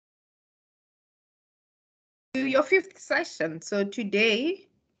your fifth session. So today,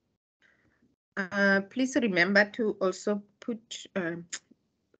 please remember to also put, not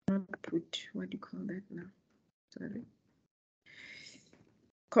put, what do you call that now? Sorry.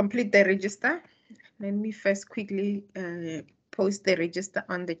 Complete the register. Let me first quickly post the register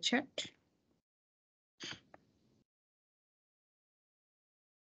on the chat.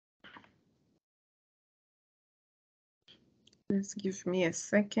 Just give me a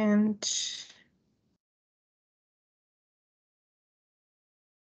second.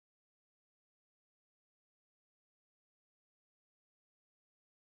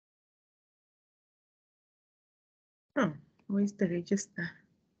 Oh, where's the register?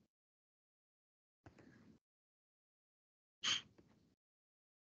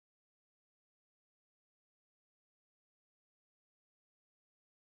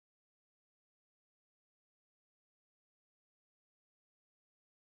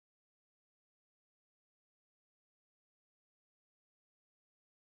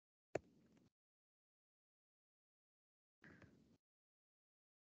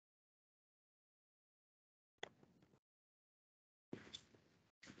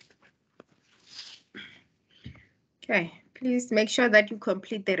 Okay, please make sure that you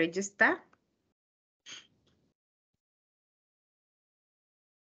complete the register.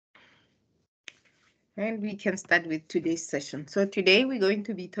 And we can start with today's session. So today we're going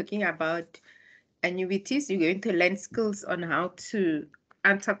to be talking about annuities. You're going to learn skills on how to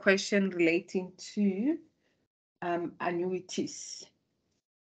answer questions relating to annuities.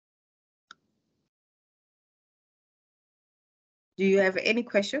 Do you have any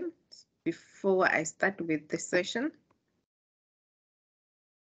questions before I start with the session?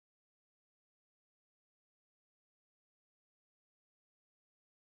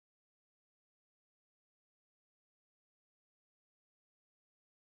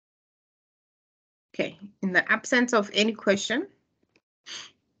 Okay, in the absence of any question,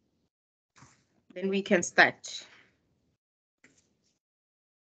 then we can start.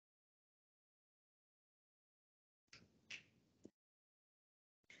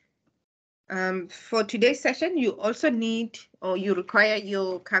 For today's session, you also need or you require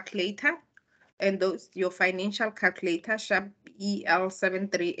your calculator and those your financial calculator, Sharp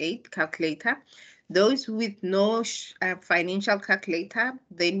EL738 calculator. Those with no financial calculator,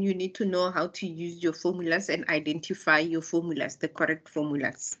 then you need to know how to use your formulas and identify your formulas, the correct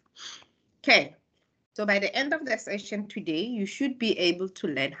formulas. Okay, so by the end of the session today, you should be able to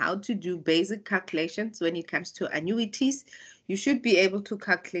learn how to do basic calculations when it comes to annuities. You should be able to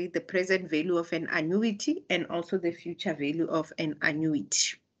calculate the present value of an annuity and also the future value of an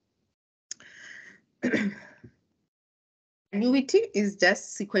annuity. Annuity is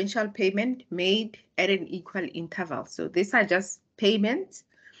just sequential payment made at an equal interval. So these are just payments.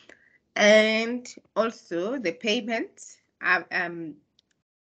 And also the payments are,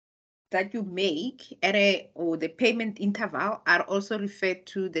 that you make at or the payment interval are also referred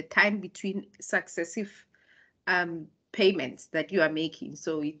to the time between successive payments that you are making.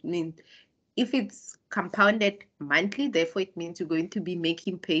 So it means if it's compounded monthly, therefore it means you're going to be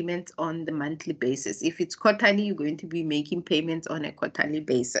making payments on the monthly basis. If it's quarterly, you're going to be making payments on a quarterly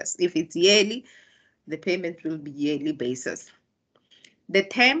basis. If it's yearly, the payment will be yearly basis. The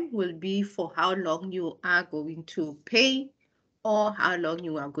term will be for how long you are going to pay or how long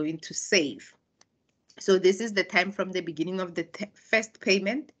you are going to save. So this is the time from the beginning of the first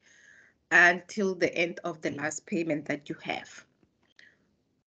payment until the end of the last payment that you have.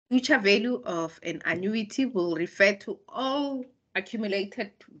 Future value of an annuity will refer to all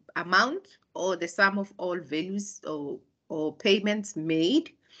accumulated amount or the sum of all values or payments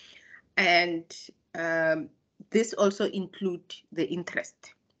made. And this also includes the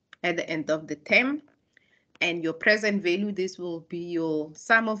interest at the end of the term. And your present value, this will be your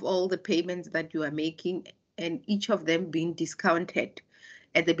sum of all the payments that you are making and each of them being discounted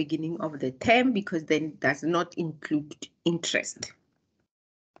at the beginning of the term because then it does not include interest.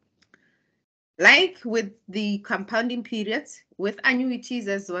 Like with the compounding periods, with annuities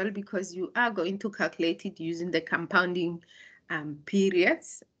as well, because you are going to calculate it using the compounding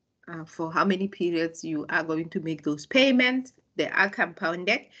periods for how many periods you are going to make those payments. They are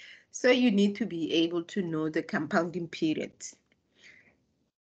compounded. So you need to be able to know the compounding periods.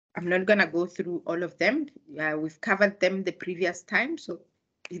 I'm not going to go through all of them. We've covered them the previous time. So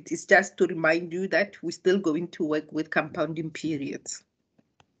it is just to remind you that we're still going to work with compounding periods.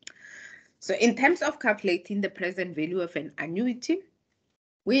 So in terms of calculating the present value of an annuity,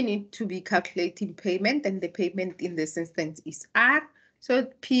 we need to be calculating payment, and the payment in this instance is R. So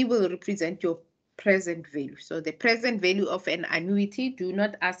P will represent your present value. So the present value of an annuity, do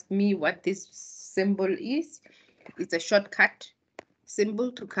not ask me what this symbol is. It's a shortcut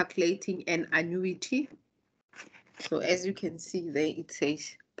symbol to calculating an annuity. So as you can see there, it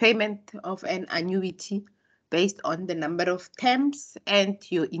says payment of an annuity based on the number of terms and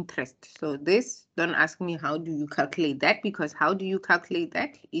your interest. So this, don't ask me how do you calculate that, because how do you calculate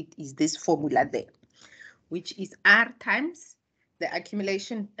that? It is this formula there, which is R times the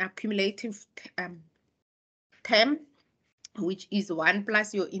accumulative term, which is 1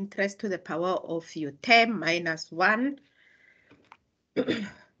 plus your interest to the power of your term minus 1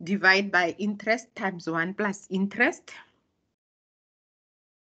 divide by interest times 1 plus interest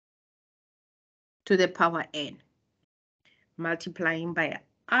to the power n, multiplying by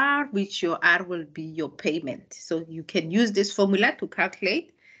R, which your R will be your payment. So you can use this formula to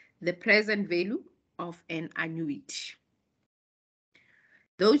calculate the present value of an annuity.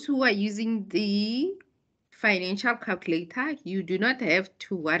 Those who are using the financial calculator, you do not have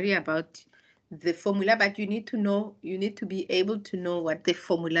to worry about the formula, but you need to be able to know what the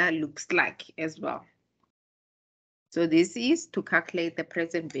formula looks like as well. So this is to calculate the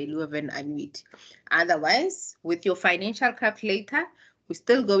present value of an annuity. Otherwise, with your financial calculator, we're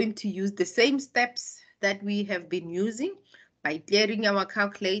still going to use the same steps that we have been using by clearing our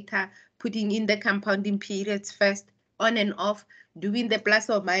calculator, putting in the compounding periods first, on and off, doing the plus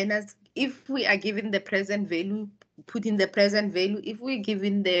or minus. If we are given the present value, put in the present value. If we're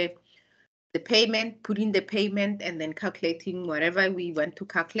given the payment, put in the payment, and then calculating whatever we want to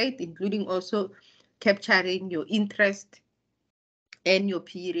calculate, including also capturing your interest and your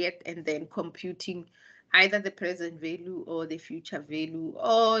period, and then computing either the present value or the future value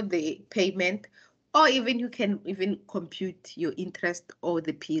or the payment, or even you can even compute your interest or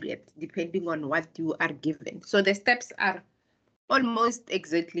the period, depending on what you are given. So the steps are almost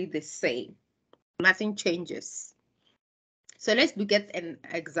exactly the same. Nothing changes. So let's look at an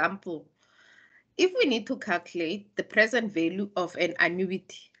example. If we need to calculate the present value of an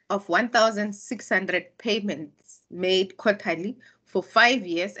annuity of 1,600 payments made quarterly for 5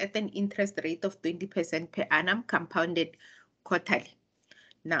 years at an interest rate of 20% per annum compounded quarterly.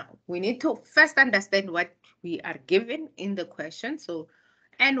 Now, we need to first understand what we are given in the question. So,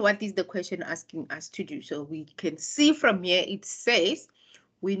 and what is the question asking us to do? So we can see from here, it says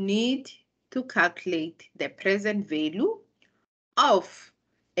we need to calculate the present value of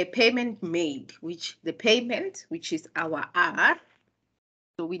a payment made, which the payment, which is our R.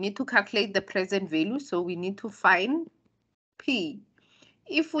 So we need to calculate the present value. So we need to find P.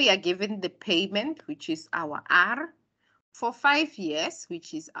 If we are given the payment, which is our R, for 5 years,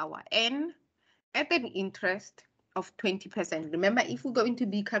 which is our N, at an interest of 20%. Remember, if we're going to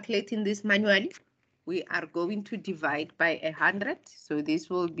be calculating this manually, we are going to divide by 100. So this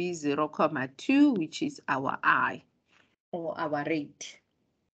will be 0.2, which is our I, or our rate.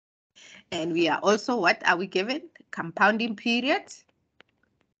 And we are also, what are we given? Compounding periods.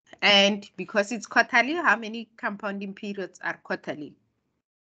 And because it's quarterly, how many compounding periods are quarterly?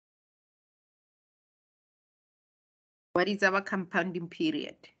 What is our compounding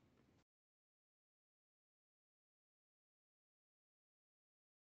period?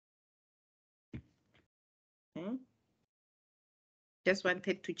 Just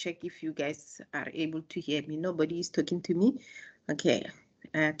wanted to check if you guys are able to hear me. Nobody is talking to me. Okay.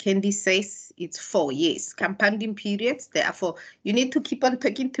 Candy says it's 4. Yes, compounding periods. Therefore, you need to keep on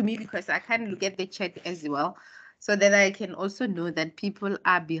talking to me because I can't look at the chat as well, so that I can also know that people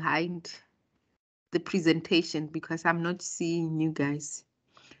are behind the presentation, because I'm not seeing you guys.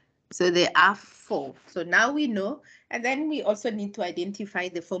 So there are 4. So now we know, and then we also need to identify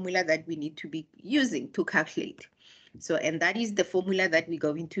the formula that we need to be using to calculate. So, and that is the formula that we're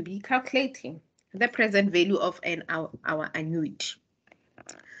going to be calculating, the present value of our annuity.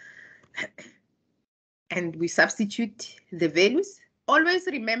 And we substitute the values. Always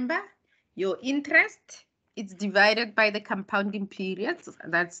remember your interest, it's divided by the compounding periods.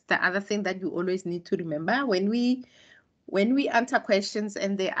 That's the other thing that you always need to remember. When we answer questions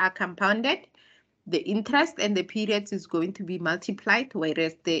and they are compounded, the interest and the periods is going to be multiplied,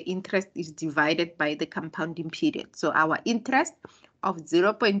 whereas the interest is divided by the compounding period. So our interest of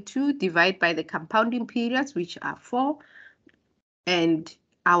 0.2 divided by the compounding periods, which are 4, and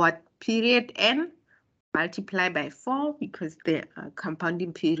our period N multiply by 4 because the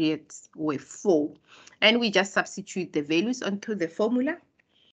compounding periods were 4. And we just substitute the values onto the formula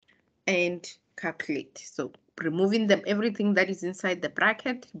and calculate. So removing them, everything that is inside the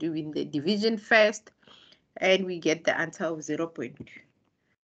bracket, doing the division first, and we get the answer of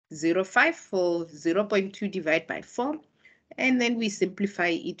 0.05 for 0.2 divided by 4. And then we simplify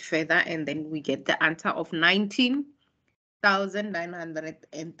it further, and then we get the answer of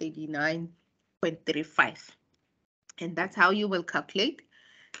 19,939 0.35. And that's how you will calculate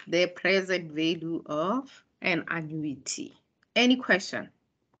the present value of an annuity. Any question?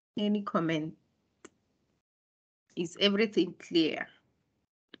 Any comment? Is everything clear?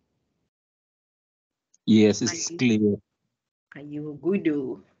 Yes, it's clear. Are you good?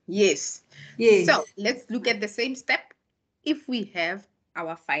 Yes. Yes. So let's look at the same step if we have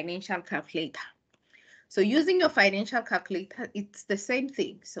our financial calculator. So using your financial calculator, it's the same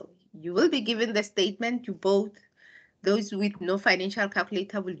thing. So you will be given the statement. Those with no financial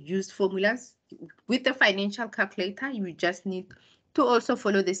calculator will use formulas. With the financial calculator, you just need to also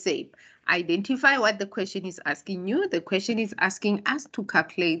follow the same. Identify what the question is asking you. The question is asking us to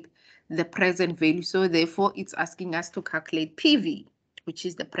calculate the present value. So therefore, it's asking us to calculate PV, which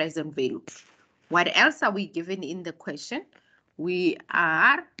is the present value. What else are we given in the question? We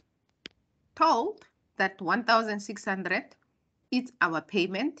are told that 1,600 is our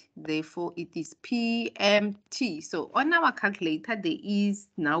payment, therefore it is PMT. So on our calculator,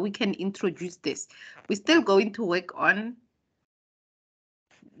 now we can introduce this. We're still going to work on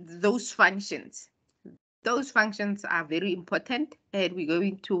those functions. Those functions are very important, and we're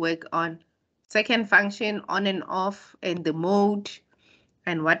going to work on second function, on and off, and the mode,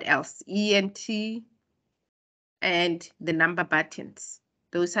 and what else? ENT, and the number buttons.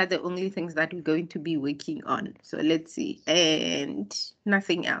 Those are the only things that we're going to be working on. So let's see, and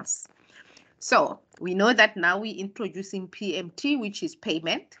nothing else. So we know that now we're introducing PMT, which is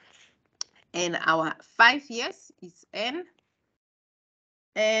payment, and our 5 years is N,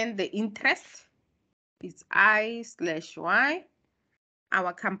 and the interest is I/Y,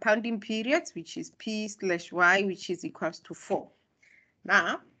 our compounding periods, which is P/Y, which is equals to 4.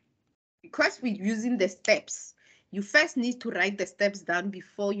 Now, because we're using the steps, you first need to write the steps down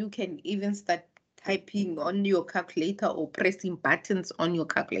before you can even start typing on your calculator or pressing buttons on your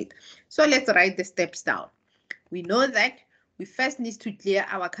calculator. So let's write the steps down. We know that we first need to clear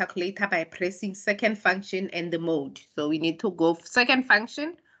our calculator by pressing second function and the mode. So we need to go second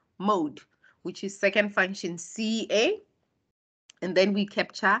function, mode, which is second function CA, and then we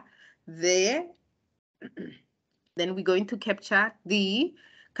capture then we're going to capture the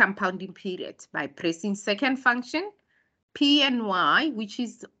compounding period by pressing second function P and Y, which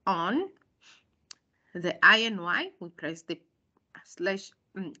is on the I and Y. We press the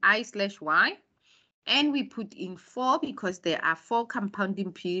I/Y, and we put in 4 because there are 4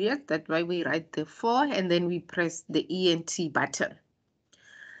 compounding periods. That's why we write the 4, and then we press the ENT button.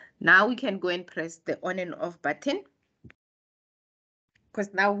 Now we can go and press the on and off button,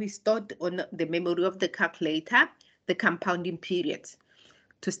 because now we stored on the memory of the calculator the compounding periods.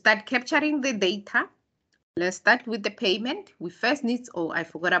 To start capturing the data, let's start with the payment. We first need, I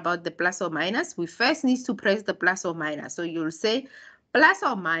forgot about the plus or minus. We first need to press the plus or minus. So you'll say plus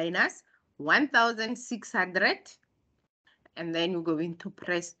or minus 1,600, and then you're going to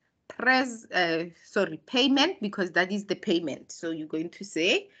press payment, because that is the payment. So you're going to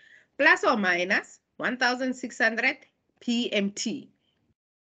say plus or minus 1,600 PMT,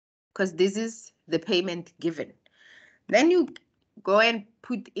 because this is the payment given. Then you go and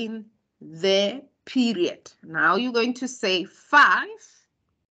put in the period. Now you're going to say 5,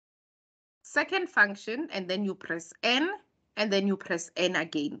 second function, and then you press N, and then you press N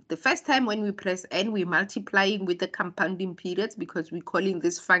again. The first time when we press N, we're multiplying with the compounding periods, because we're calling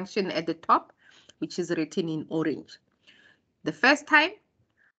this function at the top, which is written in orange. The first time,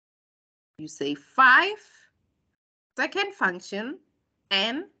 you say 5, second function,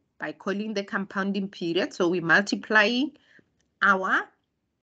 N, by calling the compounding period. So we're multiplying our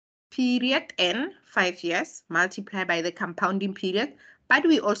period N, 5 years, multiplied by the compounding period, but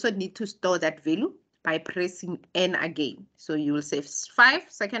we also need to store that value by pressing N again. So you will say 5,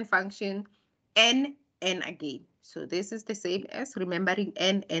 second function, N, N again. So this is the same as remembering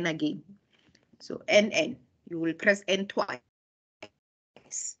N, N again. So N, N, you will press N twice.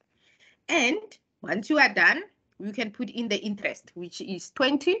 And once you are done, you can put in the interest, which is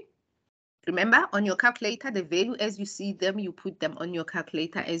 20. Remember, on your calculator, the value as you see them, you put them on your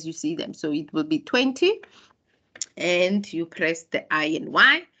calculator as you see them. So it will be 20, and you press the I and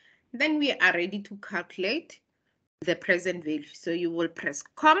Y. Then we are ready to calculate the present value. So you will press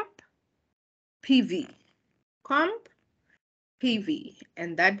comp PV,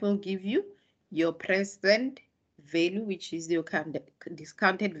 and that will give you your present value, which is your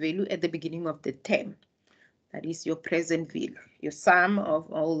discounted value at the beginning of the term. That is your present value, your sum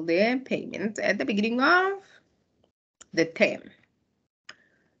of all the payments at the beginning of the term.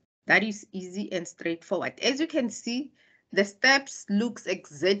 That is easy and straightforward. As you can see, the steps looks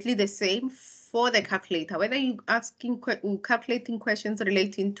exactly the same for the calculator, whether you're calculating questions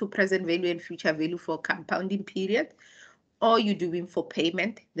relating to present value and future value for compounding period, or you're doing for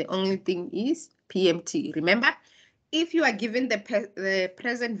payment, the only thing is PMT. Remember, if you are given the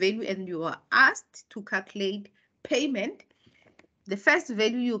present value and you are asked to calculate payment, the first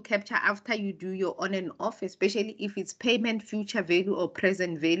value you capture after you do your on and off, especially if it's payment, future value, or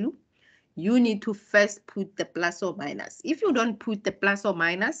present value, you need to first put the plus or minus. If you don't put the plus or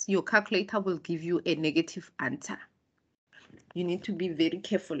minus, your calculator will give you a negative answer. You need to be very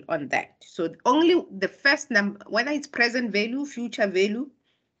careful on that. So only the first number, whether it's present value, future value,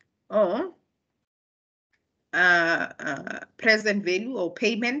 or present value or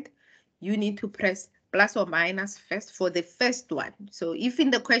payment, you need to press plus or minus first for the first one. So if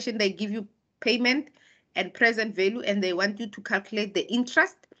in the question they give you payment and present value and they want you to calculate the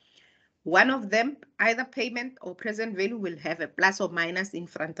interest, one of them, either payment or present value, will have a plus or minus in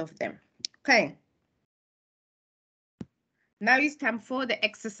front of them. Okay. Now it's time for the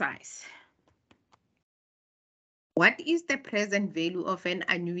exercise. What is the present value of an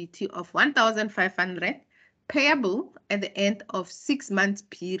annuity of 1,500 payable at the end of 6 months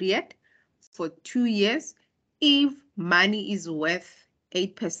period for 2 years if money is worth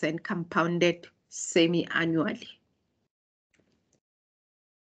 8% compounded semi-annually?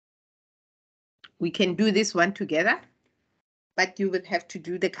 We can do this one together, but you will have to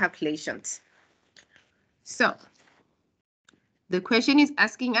do the calculations. So the question is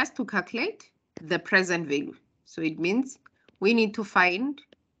asking us to calculate the present value. So it means we need to find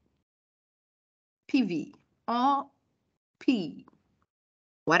PV or P.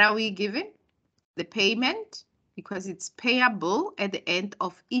 What are we given? The payment, because it's payable at the end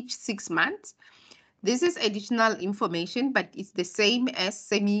of each 6 months. This is additional information, but it's the same as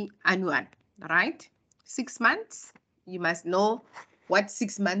semi-annual, right? 6 months, you must know what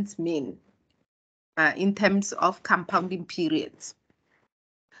 6 months mean in terms of compounding periods.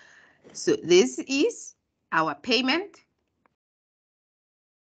 So this is our payment.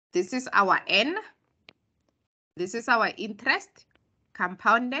 This is our N. This is our interest,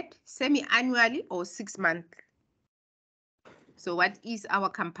 compounded semi-annually or 6 months. So what is our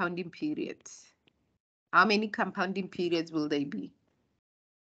compounding periods? How many compounding periods will they be?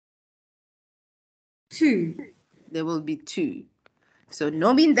 2. There will be 2. So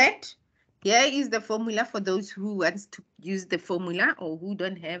knowing that, here is the formula for those who wants to use the formula or who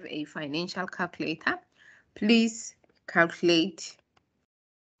don't have a financial calculator. Please calculate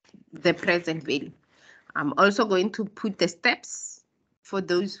the present value. I'm also going to put the steps for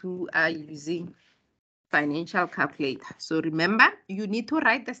those who are using financial calculator. So remember, you need to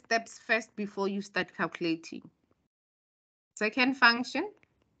write the steps first before you start calculating. Second function.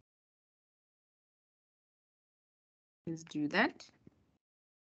 Let's do that.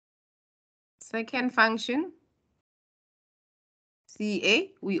 Second function,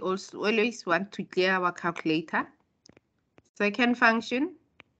 CA, we also always want to clear our calculator. Second function,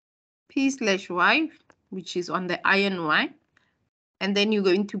 P/Y, which is on the INY. And then you're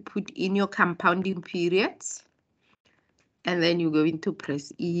going to put in your compounding periods. And then you're going to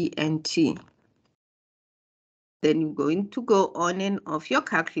press E and T. Then you're going to go on and off your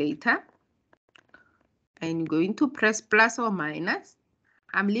calculator. And you're going to press plus or minus.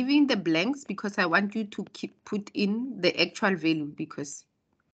 I'm leaving the blanks because I want you to put in the actual value, because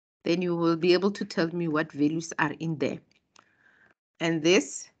then you will be able to tell me what values are in there. And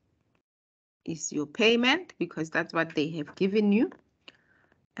this is your payment, because that's what they have given you.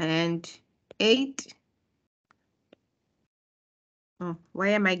 And 8. Oh, why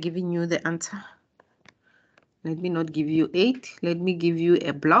am I giving you the answer? Let me not give you 8. Let me give you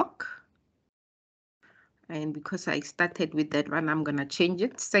a block. And because I started with that one, I'm going to change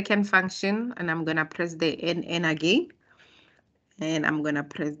it. Second function, and I'm going to press the NN again. And I'm going to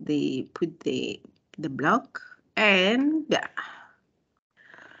press put the block. And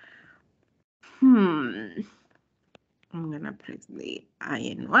I'm going to press the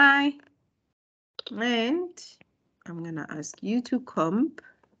INY. And I'm going to ask you to comp.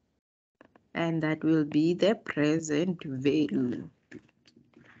 And that will be the present value.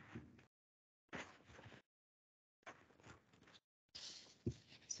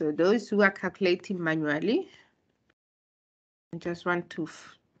 So those who are calculating manually, I just want to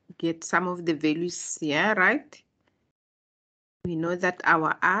get some of the values here, right? We know that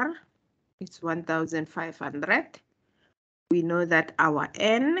our R is 1,500. We know that our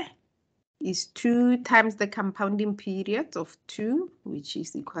N is 2 times the compounding period of 2, which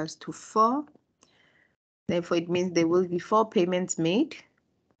is equals to 4. Therefore, it means there will be 4 payments made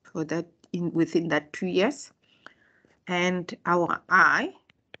for that within that 2 years. And our I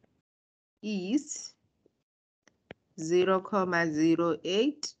is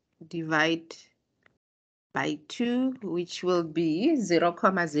 0.08 divided by 2, which will be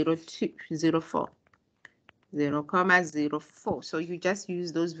 0.0204. 0.04. So you just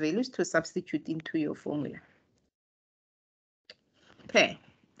use those values to substitute into your formula. Okay,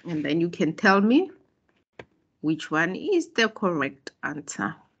 and then you can tell me which one is the correct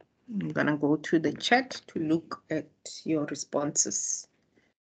answer. I'm gonna go to the chat to look at your responses.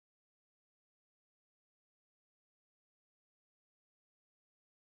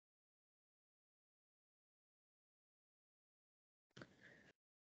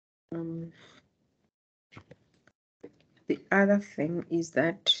 The other thing is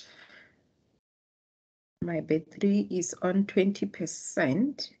that my battery is on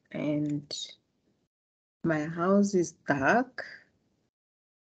 20% and my house is dark.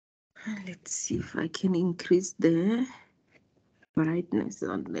 Let's see if I can increase the brightness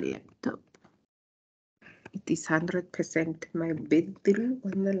on the laptop. It is 100% my battery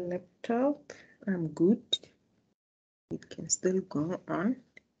on the laptop. I'm good. It can still go on.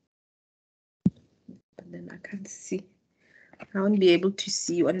 But then I can't see. I won't be able to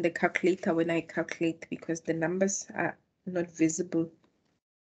see on the calculator when I calculate because the numbers are not visible.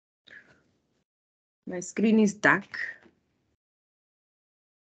 My screen is dark.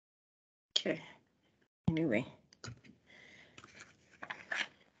 Okay. Anyway.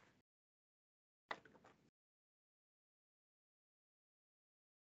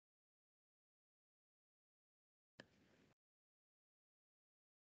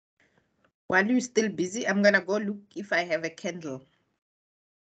 While you're still busy, I'm gonna go look if I have a candle.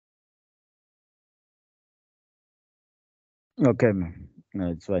 Okay, ma'am.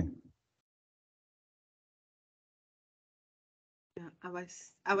 No, it's fine. Yeah,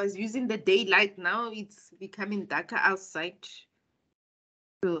 I was using the daylight. Now it's becoming darker outside.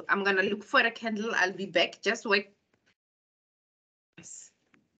 So I'm gonna look for a candle. I'll be back. Just wait. Yes.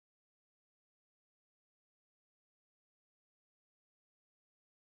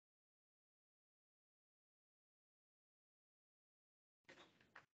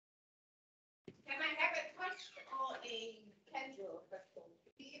 Can I have a torch or a candle?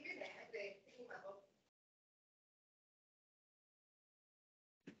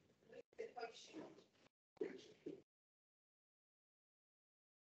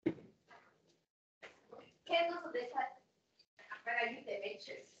 Candles, they cut. But I use the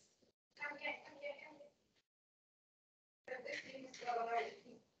matches. Come here, come here, come here. This thing is going on.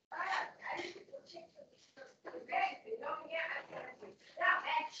 I need to check the bag. They don't get that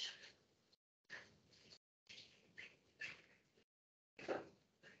match.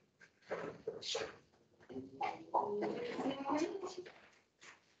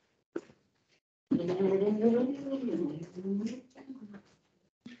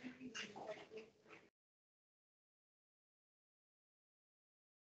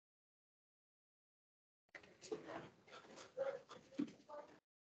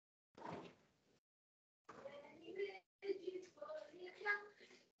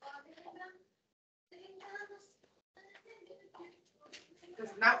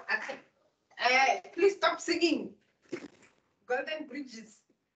 Now, please stop singing. Golden Bridges.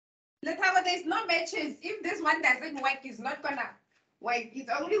 Let's there's no matches. If this one doesn't work, it's not gonna work. It's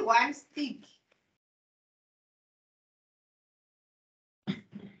only one stick.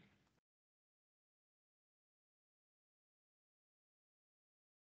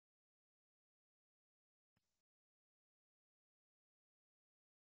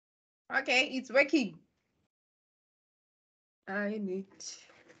 Okay, it's working. I need.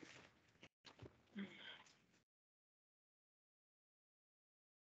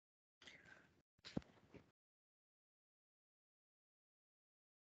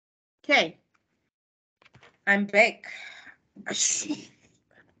 Okay, I'm back.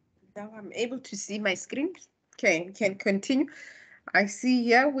 Now I'm able to see my screen. Okay, can continue. I see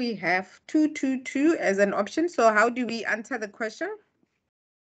here we have 222 as an option. So how do we answer the question?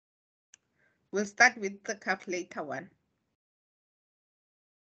 We'll start with the calculator one.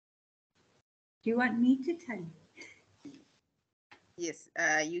 Do you want me to tell you? Yes,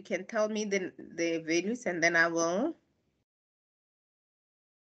 you can tell me the values and then I will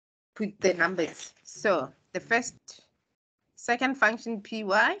put the numbers. So the second function py,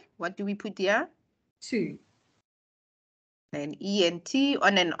 what do we put here? 2. Then ENT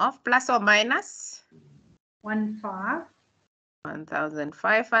on and off, plus or minus? 15.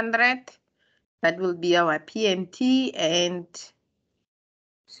 1,500. That will be our PNT and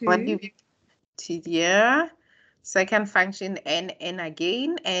 2. what do we put here? Second function N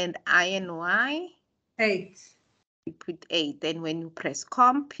again and I and Y. 8. We put 8. Then when you press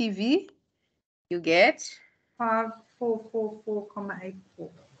PV, You get? 5444,84.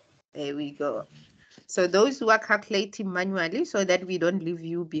 There we go. So those who are calculating manually so that we don't leave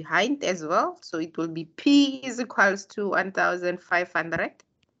you behind as well. So it will be P is equals to 1,500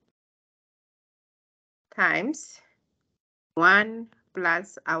 times 1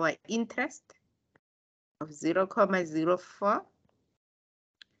 plus our interest of 0,04.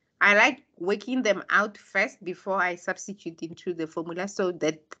 I like working them out first before I substitute into the formula so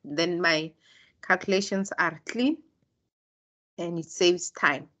that then my calculations are clean and it saves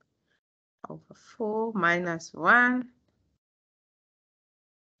time. Over 4 minus 1,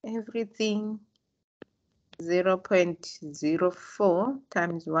 everything 0.04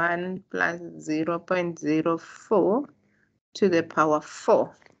 times 1 plus 0.04 to the power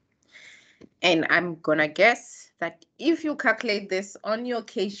 4. And I'm gonna guess that if you calculate this on your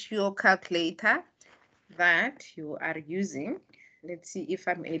Casio calculator that you are using, let's see if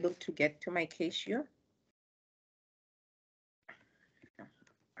I'm able to get to my Casio.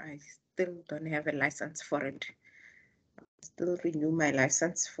 I still don't have a license for it. Still renew my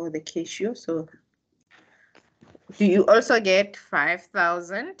license for the Casio. So do you also get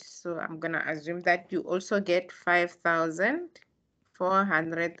 5,000? So I'm gonna assume that you also get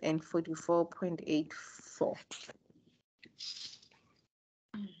 5,444.84.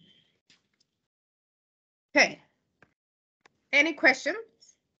 Okay. Any questions?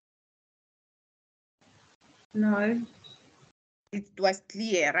 No. It was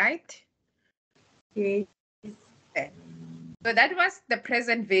clear, right? Yes. Okay. So that was the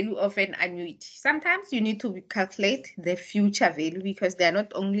present value of an annuity. Sometimes you need to calculate the future value because they are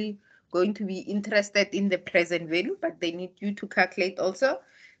not only going to be interested in the present value, but they need you to calculate also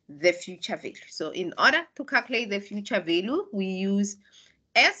the future value. So in order to calculate the future value, we use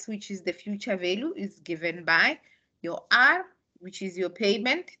S, which is the future value, is given by your R, which is your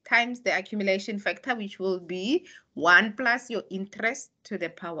payment, times the accumulation factor, which will be 1 plus your interest to the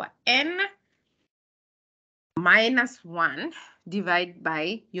power N minus 1 divided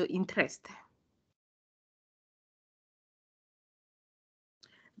by your interest.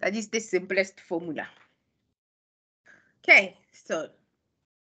 That is the simplest formula. Okay, so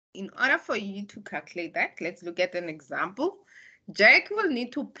in order for you to calculate that, let's look at an example. Jack will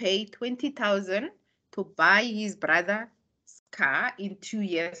need to pay 20,000 to buy his brother's car in 2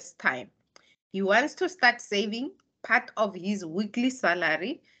 years' time. He wants to start saving part of his weekly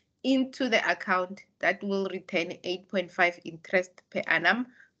salary into the account that will return 8.5 interest per annum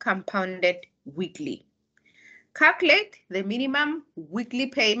compounded weekly. Calculate the minimum weekly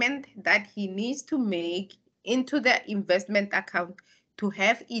payment that he needs to make into the investment account to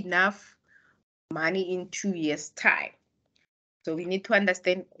have enough money in 2 years' time. So we need to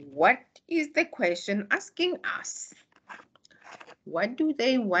understand what is the question asking us. What do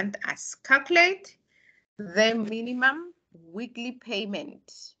they want us? Calculate the minimum weekly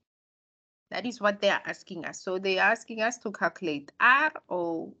payment. That is what they are asking us. So they are asking us to calculate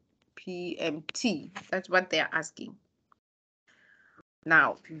ROPMT. That's what they are asking.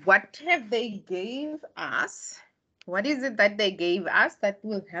 Now, what have they gave us? What is it that they gave us that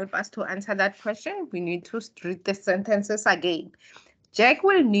will help us to answer that question? We need to read the sentences again. Jack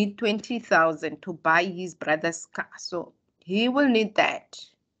will need 20,000 to buy his brother's car. So he will need that.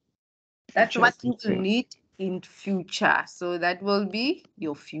 That's what he will need in future. So that will be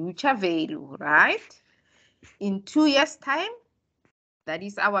your future value, right? In 2 years' time, that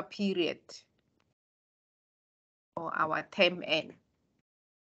is our period or our term N.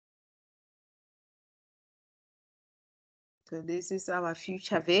 So this is our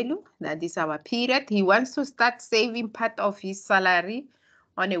future value. That is our period. He wants to start saving part of his salary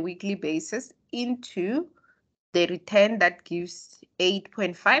on a weekly basis into the return that gives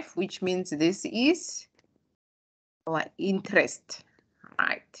 8.5, which means this is our interest,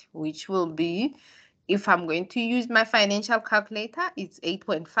 right? Which will be, if I'm going to use my financial calculator, it's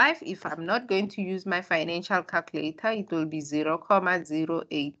 8.5. If I'm not going to use my financial calculator, it will be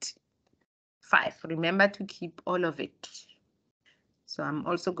 0,085. Remember to keep all of it. So I'm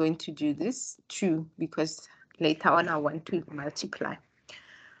also going to do this too, because later on I want to multiply.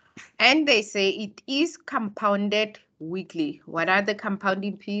 And they say it is compounded weekly. What are the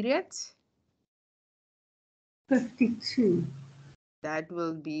compounding periods? 52. That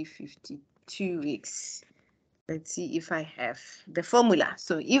will be 52 weeks. Let's see if I have the formula.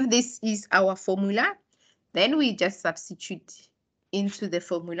 So if this is our formula, then we just substitute into the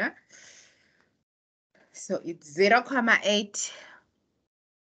formula. So it's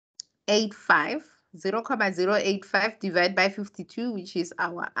 0,085 divided by 52, which is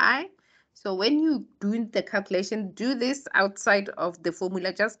our I. So when you doing the calculation, do this outside of the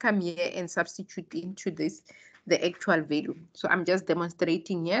formula. Just come here and substitute into this the actual value. So I'm just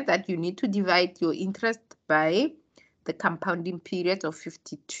demonstrating here that you need to divide your interest by the compounding period of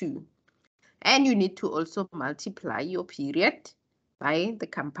 52. And you need to also multiply your period by the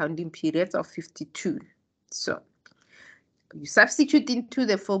compounding period of 52. So you substitute into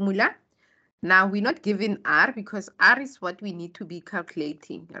the formula. Now we're not given R because R is what we need to be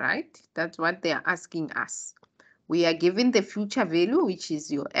calculating, right? That's what they're asking us. We are given the future value, which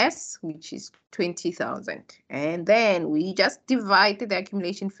is your S, which is 20,000. And then we just divide the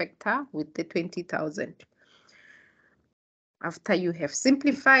accumulation factor with the 20,000. After you have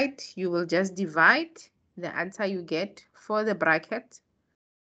simplified, you will just divide the answer you get for the bracket.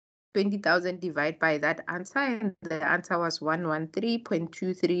 20,000 divided by that answer, and the answer was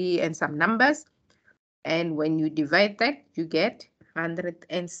 113.23 and some numbers. And when you divide that, you get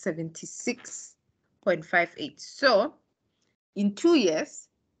 176.58. So in 2 years,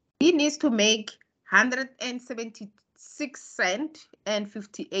 he needs to make 176 cent and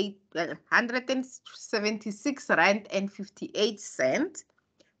 58 176 rand and 58 cent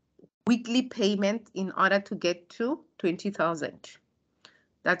weekly payment in order to get to 20,000.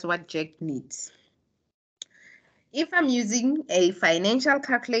 That's what Jack needs. If I'm using a financial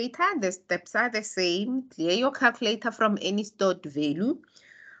calculator, the steps are the same. Clear your calculator from any stored value.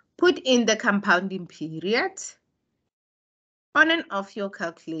 Put in the compounding period. On and off your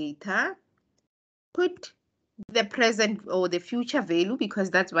calculator. Put the present or the future value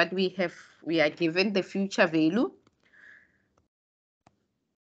because that's what we have. We are given the future value.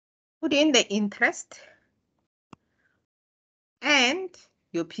 Put in the interest and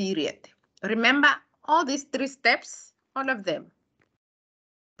your period. Remember all these 3 steps, all of them.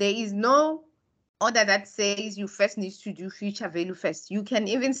 There is no order that says you first need to do future value first. You can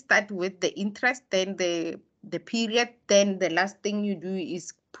even start with the interest, then the period, then the last thing you do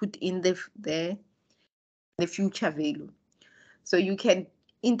is put in the future value. So you can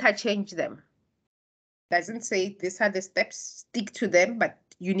interchange them. Doesn't say these are the steps, stick to them, but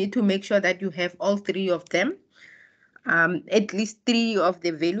you need to make sure that you have all 3 of them, at least 3 of the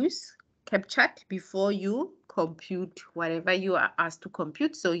values captured before you compute whatever you are asked to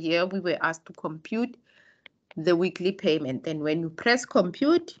compute. So here we were asked to compute the weekly payment. And when you press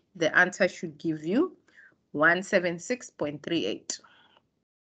compute, the answer should give you 176.38.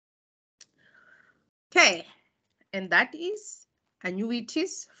 Okay, and that is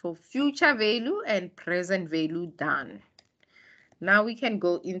annuities for future value and present value done. Now we can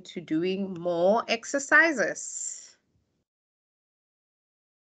go into doing more exercises.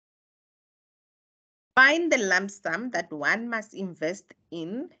 Find the lump sum that one must invest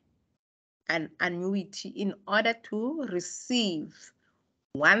in an annuity in order to receive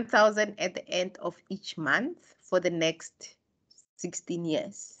 1,000 at the end of each month for the next 16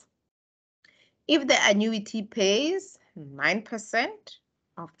 years. If the annuity pays 9%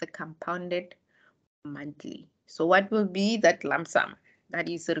 of the compounded monthly. So what will be that lump sum that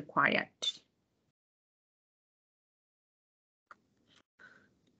is required?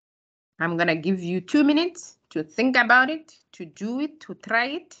 I'm going to give you 2 minutes to think about it, to do it, to try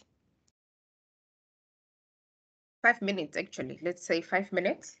it. 5 minutes, actually. Let's say 5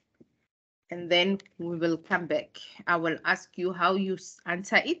 minutes. And then we will come back. I will ask you how you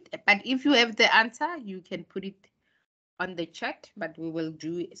answer it. But if you have the answer, you can put it on the chat, but we will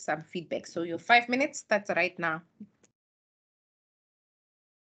do some feedback. So your 5 minutes starts right now.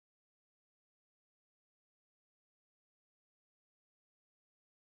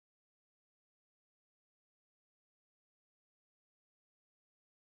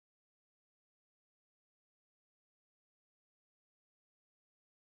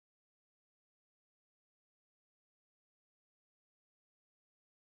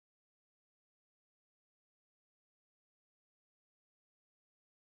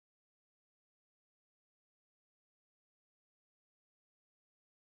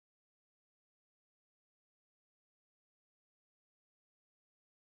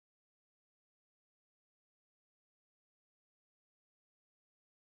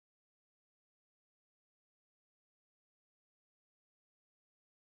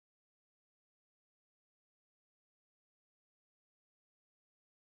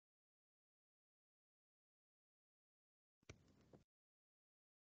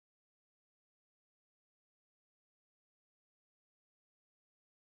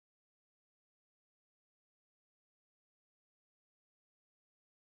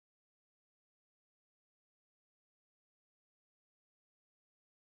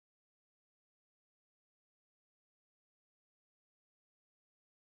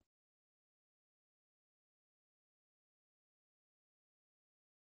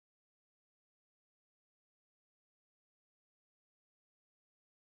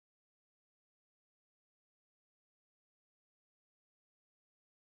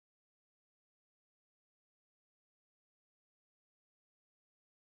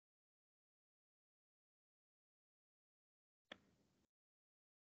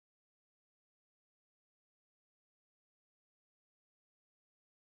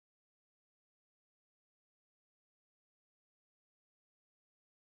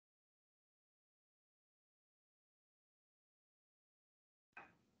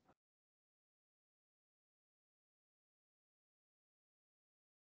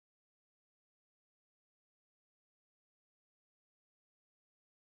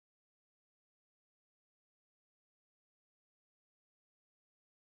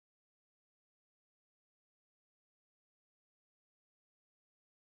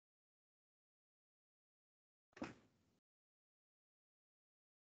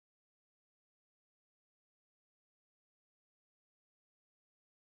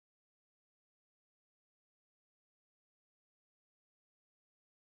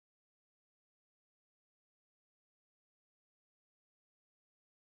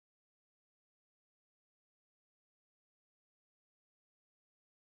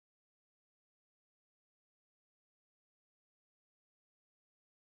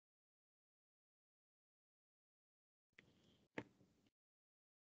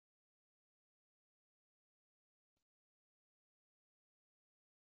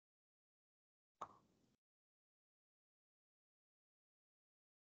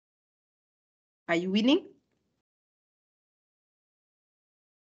 Are you winning?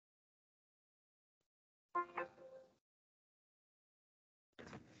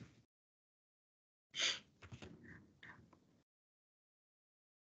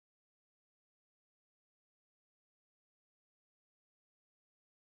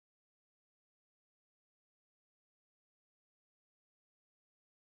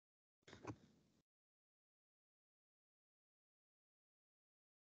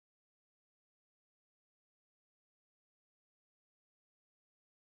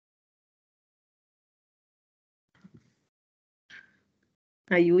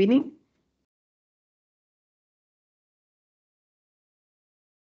 Are you winning?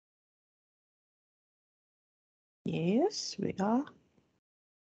 Yes, we are.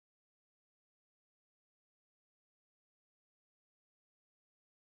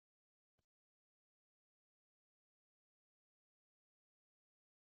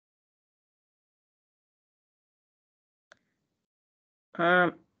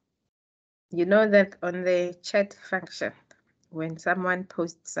 You know that on the chat function, when someone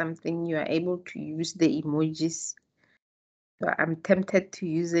posts something, you are able to use the emojis. So I'm tempted to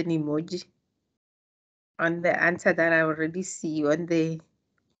use an emoji on the answer that I already see on the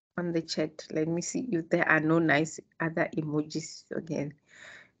chat. Let me see if there are no nice other emojis again.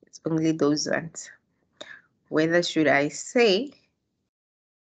 It's only those ones. Whether should I say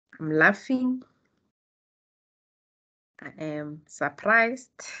I'm laughing, I am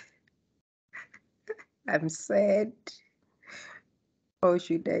surprised, I'm sad, or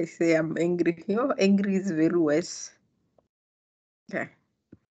should I say I'm angry? Oh, angry is very worse. Okay,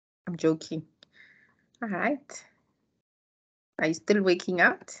 I'm joking. All right. Are you still waking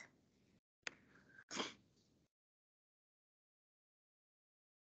up?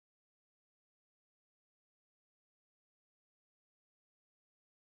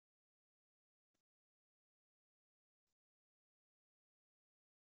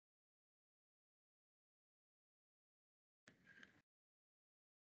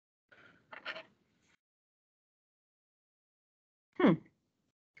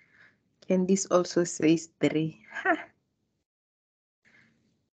 Candice also says 3. Ha.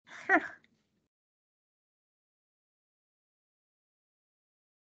 Ha.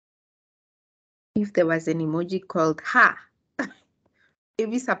 If there was an emoji called ha,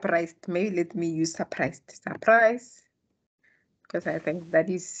 maybe surprised. Maybe let me use surprised. Surprise. Because I think that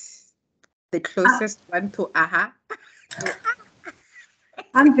is the closest one to aha.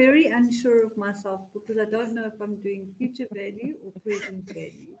 I'm very unsure of myself because I don't know if I'm doing future value or present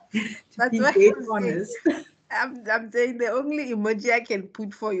value. That's Be what dead I'm honest. saying. I'm saying the only emoji I can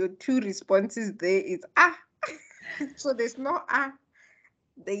put for your 2 responses there is ah. So there's no ah.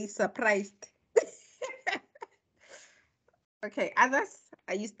 There is surprised. Okay, others,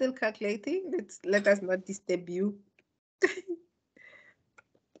 are you still calculating? Let us not disturb you.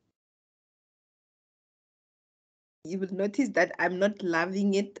 You will notice that I'm not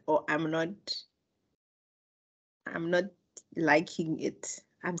loving it or I'm not liking it.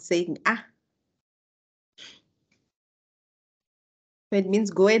 I'm saying ah. It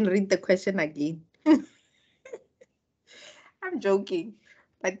means go and read the question again. I'm joking,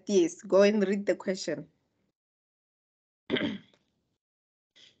 but yes, go and read the question.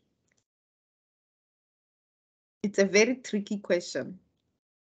 It's a very tricky question.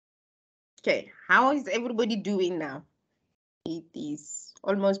 Okay, how is everybody doing now? It is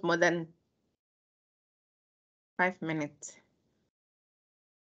almost more than 5 minutes.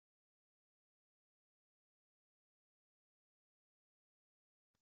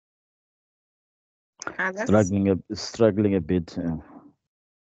 Struggling a bit.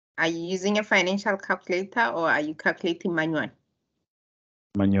 Are you using a financial calculator or are you calculating manual?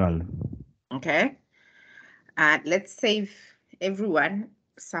 Manual. Okay. Let's save everyone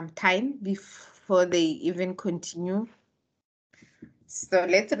some time before they even continue. So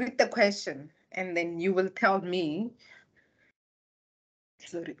let's read the question and then you will tell me.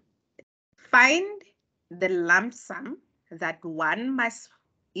 Sorry. Find the lump sum that one must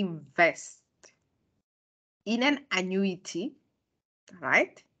invest in an annuity,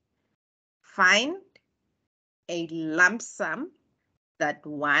 right? Find a lump sum that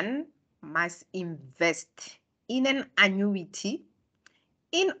one must invest in an annuity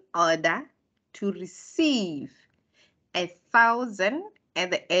in order to receive 1,000 at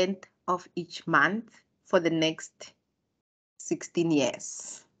the end of each month for the next 16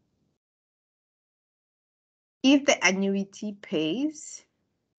 years. If the annuity pays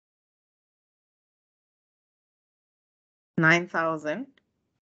 9,000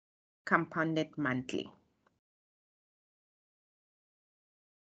 compounded monthly.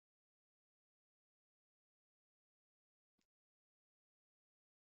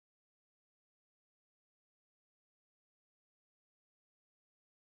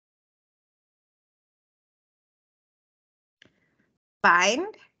 Find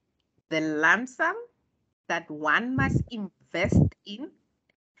the lump sum that one must invest in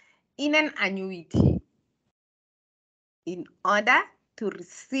an annuity in order to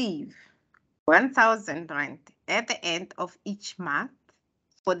receive 1,000 rand at the end of each month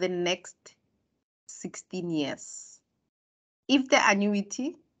for the next 16 years. If the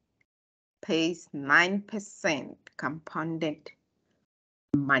annuity pays 9% compounded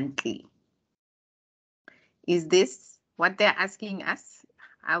monthly. Is this what they're asking us?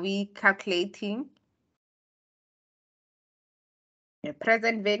 Are we calculating a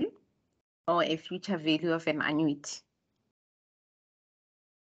present value or a future value of an annuity?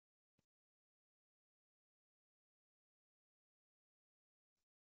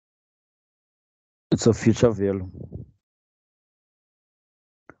 It's a future value.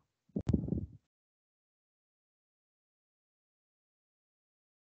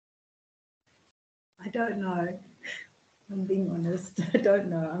 I don't know. I'm being honest. I don't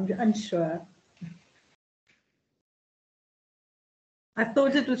know. I'm unsure. I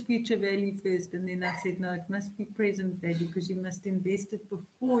thought it was future value first, and then I said, no, it must be present value because you must invest it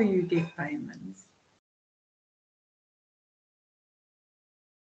before you get payments.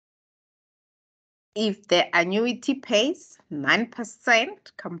 If the annuity pays 9%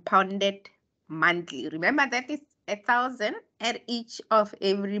 compounded monthly, remember that is 1,000 at each of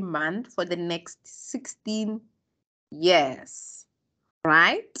every month for the next 16 years,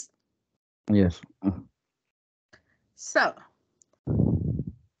 right? Yes. So,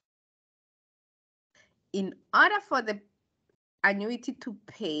 in order for the annuity to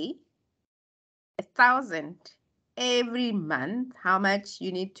pay 1,000 every month, how much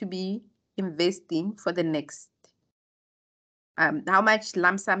you need to be investing for the next, how much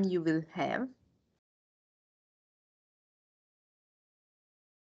lump sum you will have,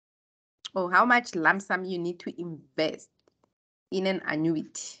 or how much lump sum you need to invest in an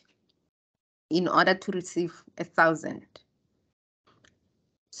annuity in order to receive 1,000.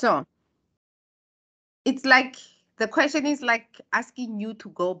 So it's like, the question is like asking you to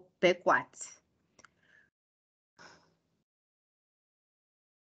go backwards.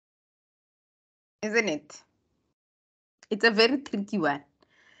 Isn't it? It's a very tricky one.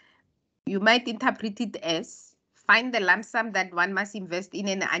 You might interpret it as find the lump sum that one must invest in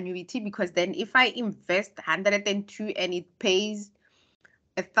an annuity, because then if I invest 102 and it pays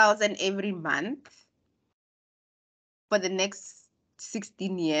 1,000 every month for the next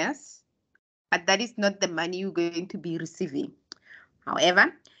 16 years, but that is not the money you're going to be receiving.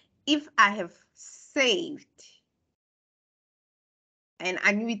 However, if I have saved, an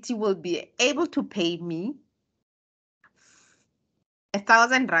annuity will be able to pay me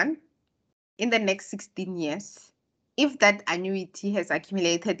 1,000 rand in the next 16 years if that annuity has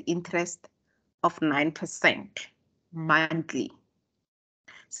accumulated interest of 9% monthly.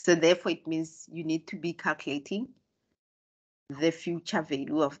 So therefore, it means you need to be calculating the future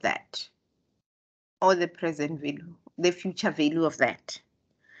value of that, or the present value, the future value of that.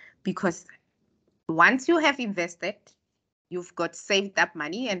 Because once you have invested, you've got saved up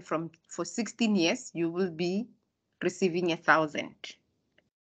money, and for 16 years, you will be receiving 1,000.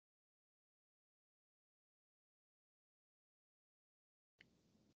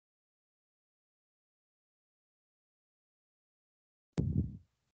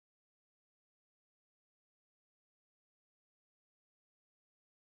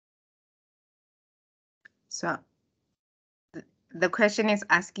 So the question is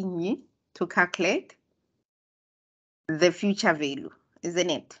asking me to calculate the future value,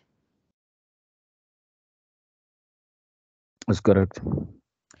 isn't it? That's correct.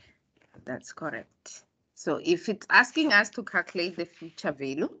 That's correct. So if it's asking us to calculate the future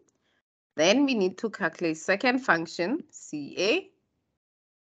value, then we need to calculate second function, CA,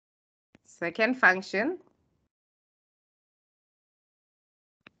 second function,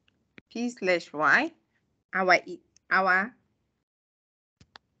 P/Y, our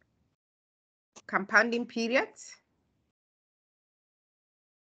compounding periods,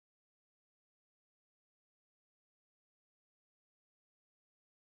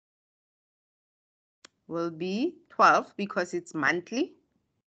 will be 12 because it's monthly.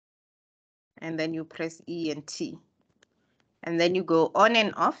 And then you press E and T. And then you go on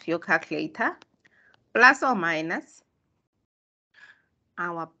and off your calculator, plus or minus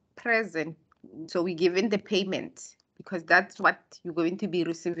our present. So we're given the payment because that's what you're going to be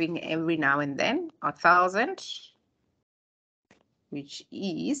receiving every now and then, 1,000, which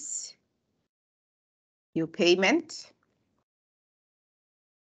is your payment.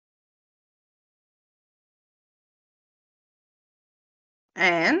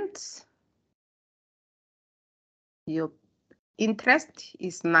 And your interest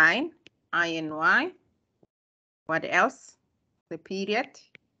is 9, I and Y. What else? The period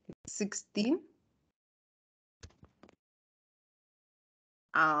is 16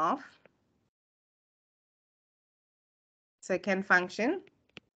 of second function,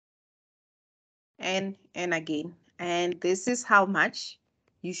 and again. And this is how much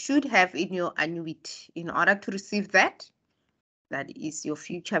you should have in your annuity. In order to receive that, that is your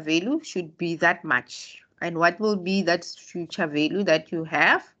future value, should be that much. And what will be that future value that you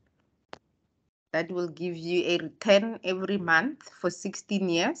have? That will give you a return every month for 16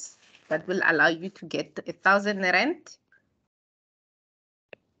 years. That will allow you to get 1,000 rand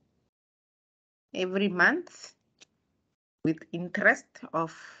every month with interest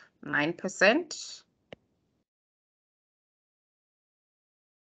of 9%.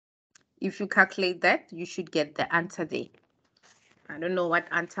 If you calculate that, you should get the answer there. I don't know what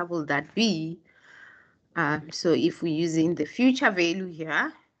answer will that be. So if we're using the future value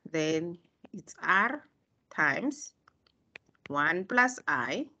here, then it's R times 1 plus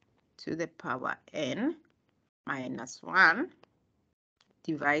I to the power n minus 1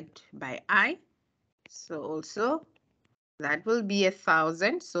 divided by I. So also that will be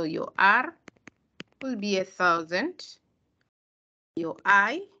 1,000. So your R will be 1,000. Your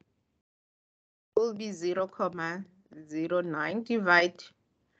I will be 0.09 divided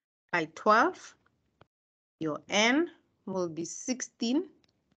by 12. Your N will be 16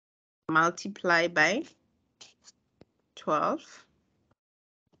 multiplied by 12.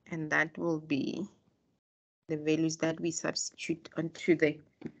 And that will be the values that we substitute onto the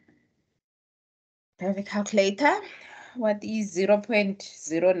calculator. What is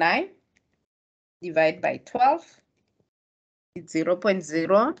 0.09 divided by 12? It's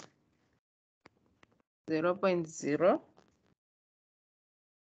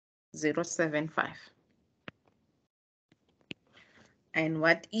 0.00075. And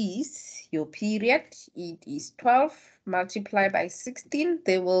what is your period? It is 12 multiplied by 16.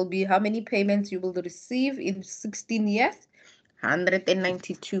 There will be how many payments you will receive in 16 years?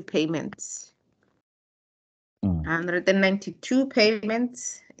 192 payments. 192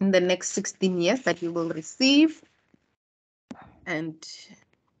 payments in the next 16 years that you will receive. And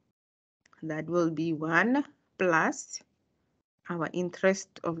that will be 1 plus our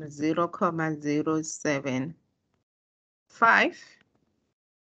interest of 0.075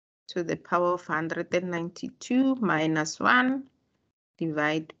 to the power of 192 minus 1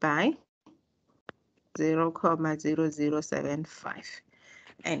 divided by 0.0075.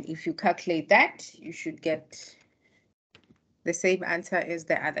 And if you calculate that, you should get the same answer as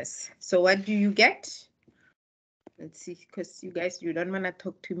the others. So what do you get? Let's see, because you guys, you don't want to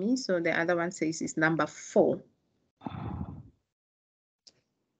talk to me. So the other one says it's number 4.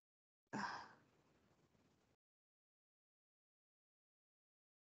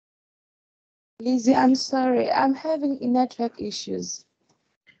 Lizzie, I'm sorry. I'm having network issues.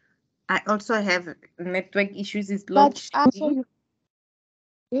 I also have network issues. It's load But also shedding.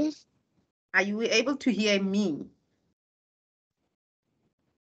 you, Are you able to hear me?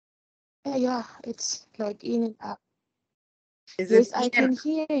 yeah, it's like in and out. Is Yes, it I in can and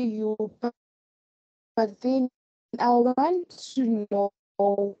hear you, but then I want to know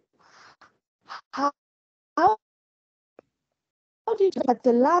how do you get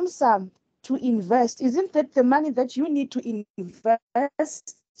the lump sum to invest? Isn't that the money that you need to invest? At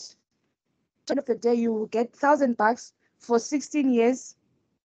the end of the day, you will get $1,000 for 16 years.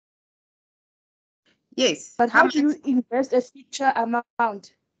 Yes. But how do you invest a future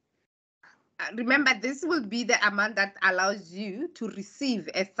amount? Remember, this will be the amount that allows you to receive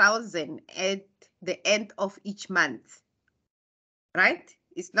 1,000 at the end of each month, right?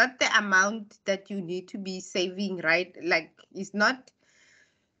 It's not the amount that you need to be saving, right? Like, it's not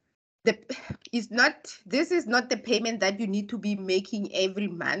this is not the payment that you need to be making every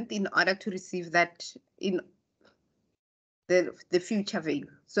month in order to receive that in the future value.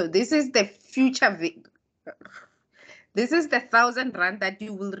 So this is the future value. This is the 1,000 rand that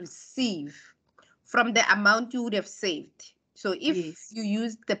you will receive from the amount you would have saved. So if you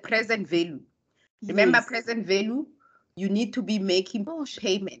use the present value, remember present value, you need to be making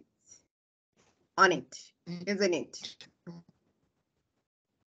payments on it, isn't it?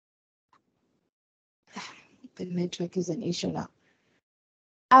 The network is an issue now.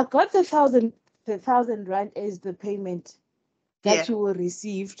 I got the 1,000 rand as the payment that you will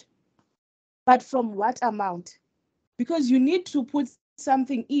receive, but from what amount? Because you need to put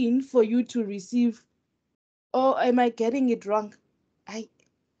something in for you to receive. Or am I getting it wrong?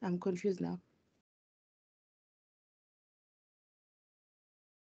 I'm confused now.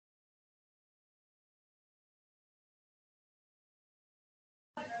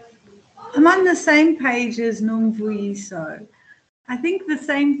 I'm on the same page as Nomvui, so I think the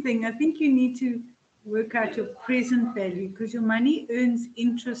same thing. I think you need to work out your present value because your money earns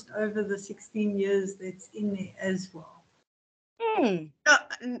interest over the 16 years that's in there as well. No,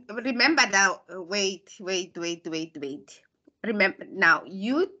 remember now, wait. Remember now,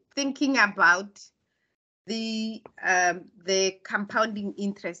 you thinking about the compounding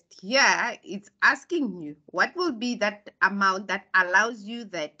interest here. It's asking you what will be that amount that allows you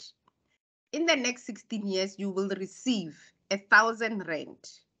that in the next 16 years you will receive 1,000 rand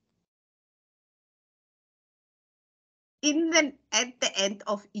at the end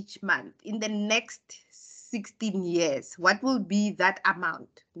of each month in the next 16 years. What will be that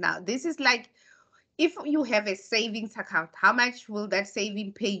amount? Now this is like, if you have a savings account, how much will that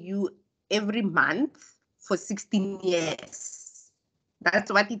saving pay you every month for 16 years? That's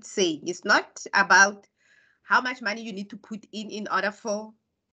what it's saying. It's not about how much money you need to put in order for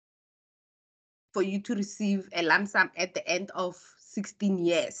you to receive a lump sum at the end of 16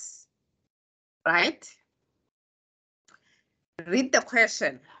 years, right? Read the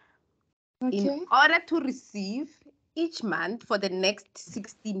question. Okay. In order to receive each month for the next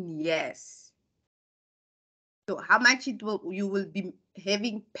 16 years. So how much you will be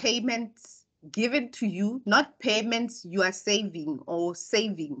having payments given to you, not payments you are saving or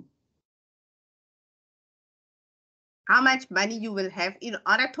saving. How much money you will have in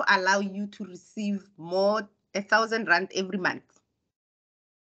order to allow you to receive more 1,000 rand every month.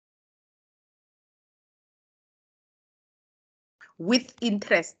 With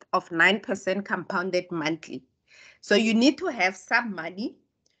interest of 9% compounded monthly. So you need to have some money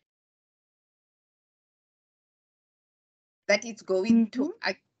that it's going to,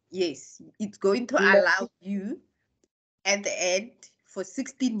 yes, it's going to allow you at the end for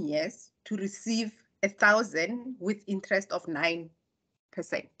 16 years to receive 1,000 with interest of 9%.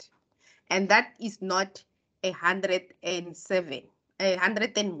 And that is not 107,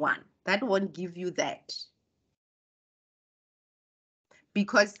 101. That won't give you that.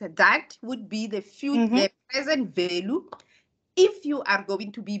 Because that would be the the present value if you are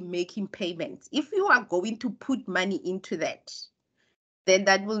going to be making payments. If you are going to put money into that, then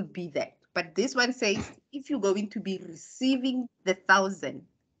that will be that. But this one says if you're going to be receiving the 1,000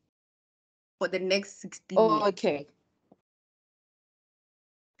 for the next 16 years. Okay.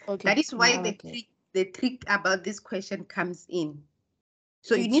 That is why the trick about this question comes in.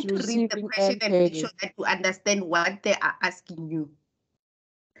 So you need to read the question and make sure that you understand what they are asking you.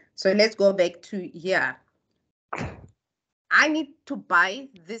 So let's go back to here. I need to buy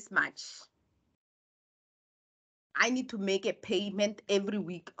this much. I need to make a payment every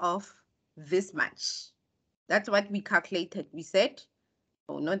week of this much. That's what we calculated. We said,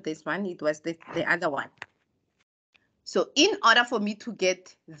 oh, not this one. It was the other one. So in order for me to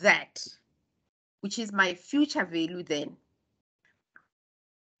get that, which is my future value then,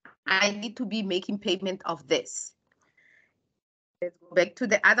 I need to be making payment of this. Let's go back to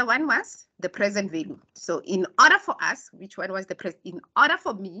the other one was the present value. So in order for us, which one was the present? In order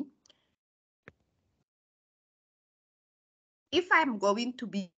for me, if I'm going to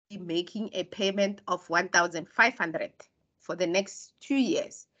be making a payment of 1,500 for the next 2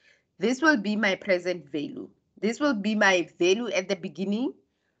 years, this will be my present value. This will be my value at the beginning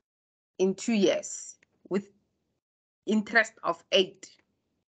in 2 years with interest of 8.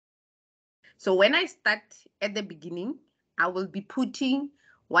 So when I start at the beginning, I will be putting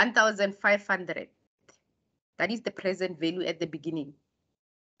 1,500. That is the present value at the beginning.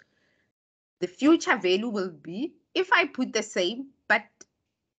 The future value will be, if I put the same, but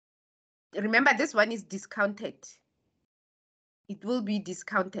remember this one is discounted. It will be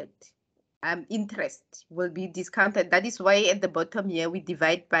discounted. Interest will be discounted. That is why at the bottom here, we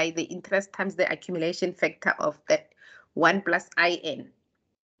divide by the interest times the accumulation factor of that 1 plus IN.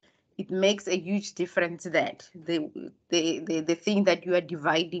 It makes a huge difference that the thing that you are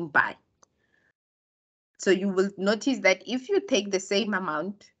dividing by. So you will notice that if you take the same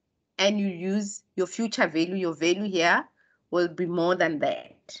amount and you use your future value, your value here will be more than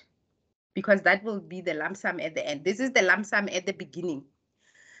that, because that will be the lump sum at the end. This is the lump sum at the beginning.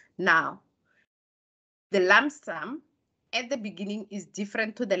 Now, the lump sum at the beginning is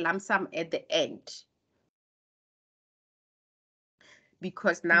different to the lump sum at the end,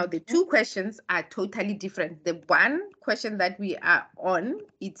 because now the two questions are totally different. The one question that we are on,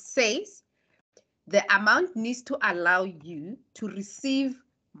 it says the amount needs to allow you to receive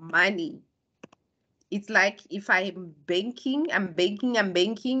money. It's like if I'm banking, and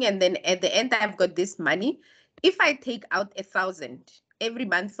then at the end I've got this money. If I take out 1,000 every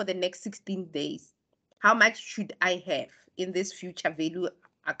month for the next 16 days, how much should I have in this future value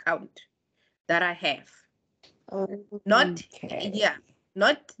account? that I have. Okay.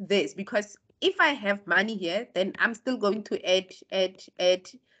 Not this, because if I have money here, then I'm still going to add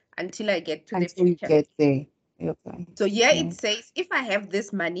until I get to the Until you future. get there. Okay. So here Okay. it says, if I have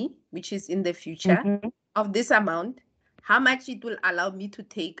this money, which is in the future, of this amount, how much it will allow me to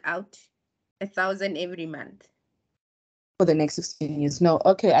take out 1,000 every month. For the next 16 years. No,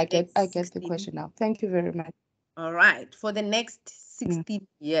 okay, I get the 16. question now. Thank you very much. All right, for the next 16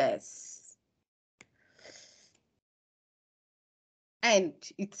 years. And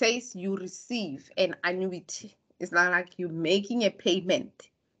it says you receive an annuity. It's not like you're making a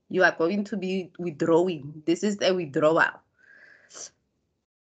payment. You are going to be withdrawing. This is the withdrawal.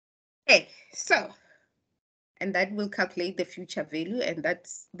 Okay, so, and that will calculate the future value, and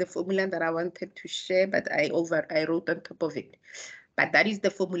that's the formula that I wanted to share, but I wrote on top of it. But that is the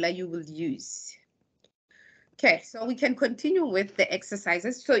formula you will use. Okay, so we can continue with the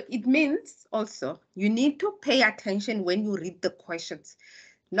exercises. So it means also you need to pay attention when you read the questions.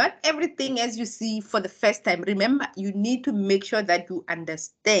 Not everything as you see for the first time. Remember, you need to make sure that you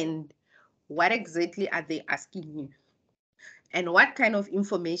understand what exactly are they asking you and what kind of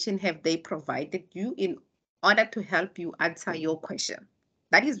information have they provided you in order to help you answer your question.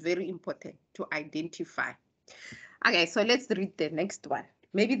 That is very important to identify. Okay, so let's read the next one.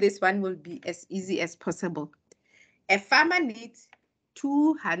 Maybe this one will be as easy as possible. A farmer needs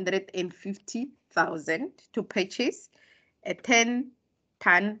 250,000 to purchase a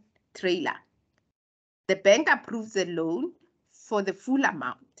 10-ton trailer. The bank approves the loan for the full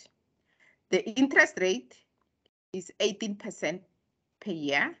amount. The interest rate is 18% per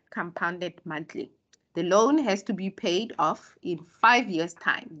year, compounded monthly. The loan has to be paid off in 5 years'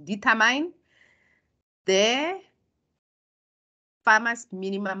 time. Determine the farmer's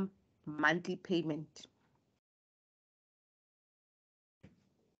minimum monthly payment.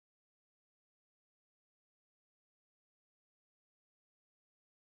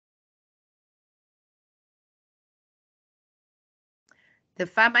 The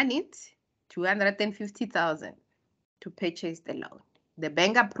farmer needs 250,000 to purchase the loan. The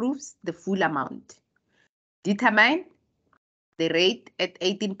bank approves the full amount. Determine the rate at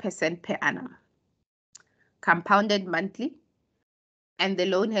 18% per annum, compounded monthly, and the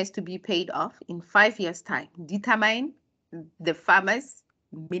loan has to be paid off in 5 years' time. Determine the farmer's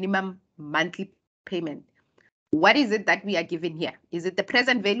minimum monthly payment. What is it that we are given here? Is it the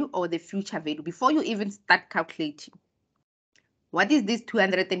present value or the future value? Before you even start calculating, what is this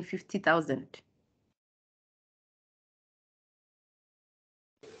 250,000?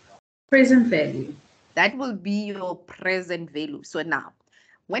 Present value. That will be your present value. So now,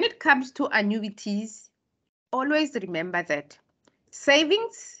 when it comes to annuities, always remember that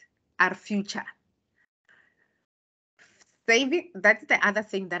savings are future. Saving, that's the other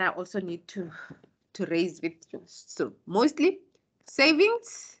thing that I also need to raise with you. So mostly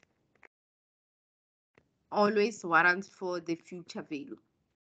savings always warrants for the future value.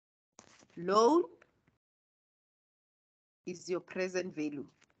 Loan is your present value.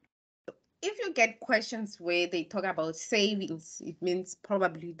 If you get questions where they talk about savings, it means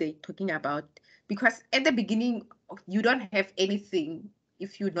probably they're talking about, because at the beginning you don't have anything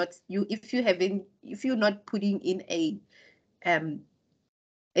if you're not putting in a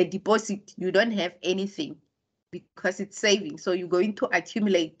deposit, you don't have anything because it's saving. So you're going to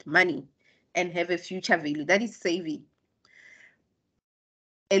accumulate money and have a future value. That is saving.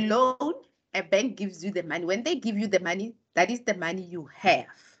 A loan, a bank gives you the money. When they give you the money, that is the money you have.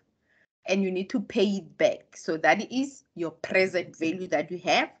 And you need to pay it back. So that is your present value that you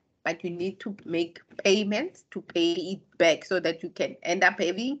have, but you need to make payments to pay it back so that you can end up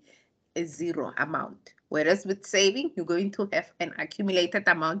having a zero amount. Whereas with saving, you're going to have an accumulated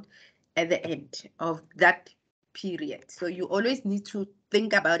amount at the end of that period. So you always need to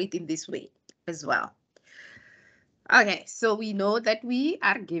think about it in this way as well. Okay, so we know that we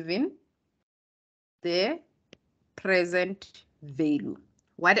are given the present value.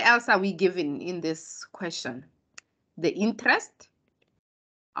 What else are we given in this question? The interest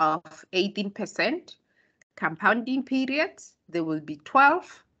of 18%, compounding periods, there will be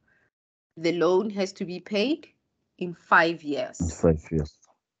 12. The loan has to be paid in 5 years. In 5 years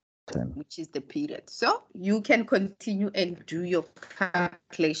time. Which is the period. So you can continue and do your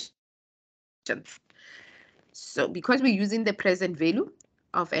calculations. So because we're using the present value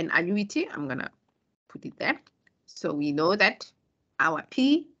of an annuity, I'm going to put it there. So we know that our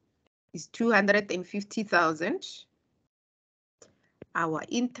P is 250,000. Our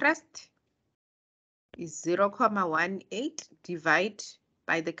interest is 0.18 divided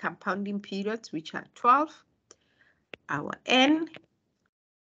by the compounding periods, which are 12. Our N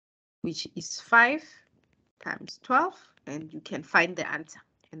which is 5 times 12, and you can find the answer.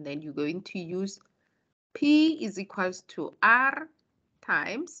 And then you're going to use P is equals to R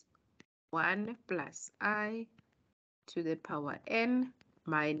times 1 plus I to the power n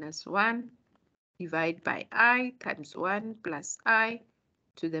minus 1 divided by I times 1 plus I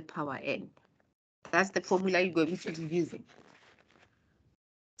to the power n. That's the formula you're going to be using.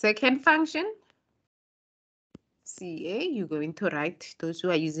 Second function, CA, you're going to write, those who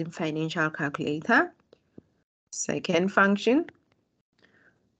are using financial calculator, second function,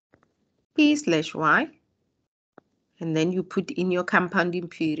 P slash Y, and then you put in your compounding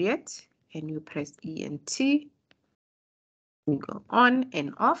period and you press E and T. You go on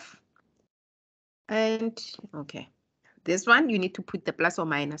and off. And okay, this one you need to put the plus or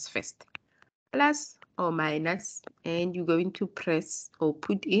minus first. Plus or minus, and you're going to press or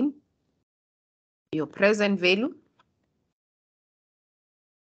put in your present value.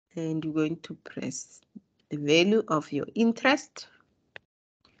 And you're going to press the value of your interest.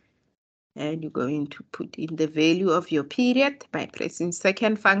 And you're going to put in the value of your period by pressing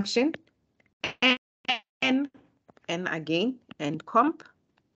second function. And again, and comp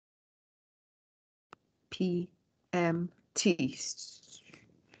PMT.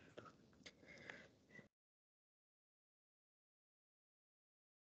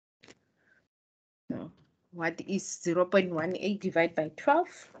 So what is 0.18 divided by 12?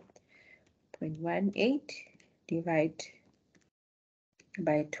 0.18 divided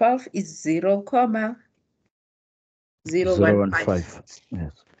by 12 is 0.015.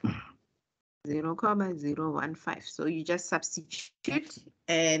 Yes. 0.015. So you just substitute,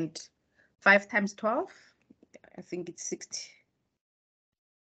 and 5 times 12, I think it's 60.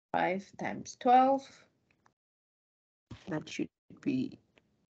 5 times 12, that should be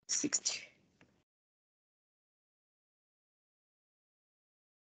 60.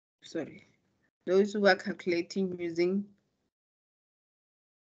 Sorry, those who are calculating using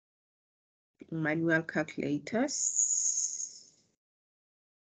manual calculators,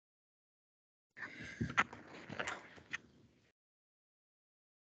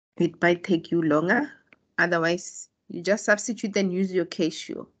 it might take you longer. Otherwise, you just substitute and use your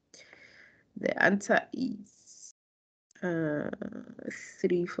Casio. The answer is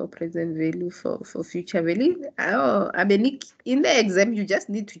 3 for present value, for future value. Oh, I mean, in the exam, you just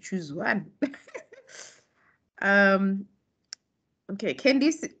need to choose one. Okay,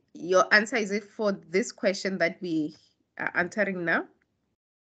 Candice, your answer is it for this question that we are answering now?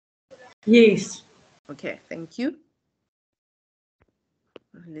 Yes. Okay, thank you.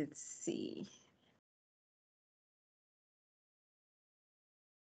 Let's see.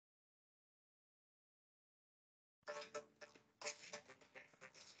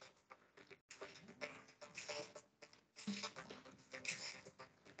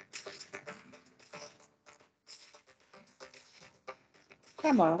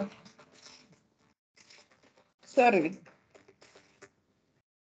 Come on. Sorry.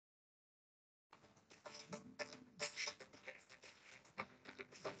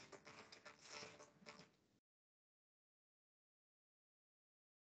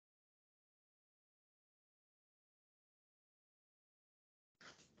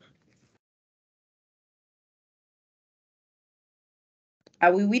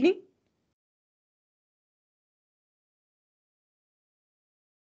 Are we winning?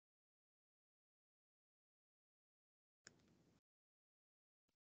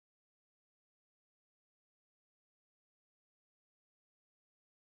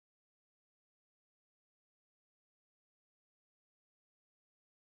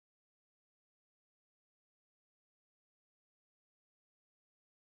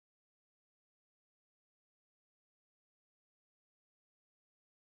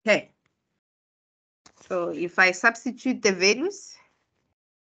 Okay. So if I substitute the values,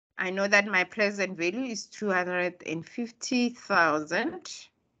 I know that my present value is 250,000.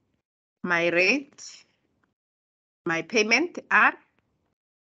 My rate, my payment R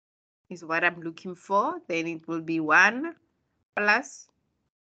is what I'm looking for. Then it will be 1 plus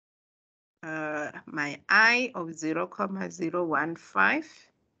my I of 0.015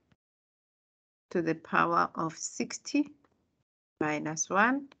 to the power of 60 minus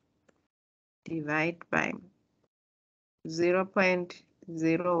 1 divided by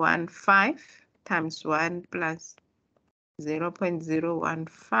 0.015 times 1 plus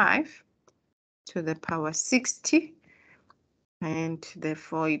 0.015 to the power 60, and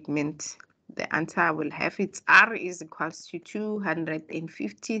therefore it means the answer I will have, its R is equals to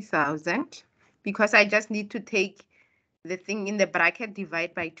 250,000, because I just need to take the thing in the bracket,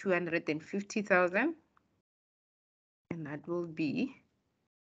 divide by 250,000, and that will be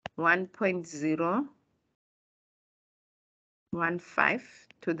 1.015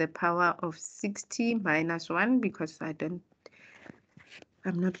 to the power of 60 minus 1, because I'm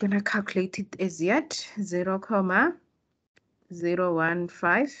not going to calculate it as yet.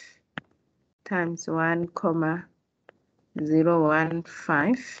 0.015 times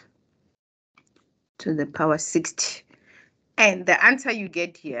 1.015 to the power 60. And the answer you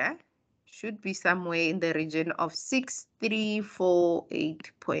get here should be somewhere in the region of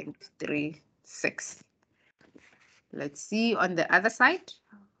 6348.36. Let's see on the other side.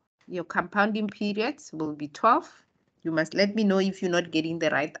 Your compounding periods will be 12. You must let me know if you're not getting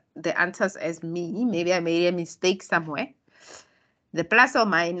the answers as me. Maybe I made a mistake somewhere. The plus or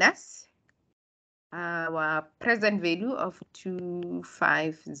minus our present value of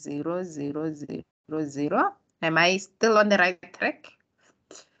 250000. Am I still on the right track?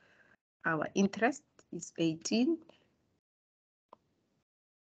 Our interest is 18.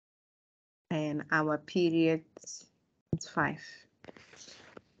 And our period is 5.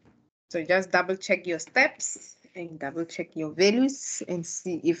 So just double check your steps and double check your values and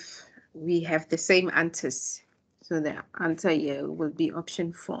see if we have the same answers. So the answer here will be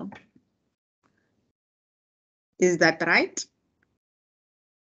option 4. Is that right?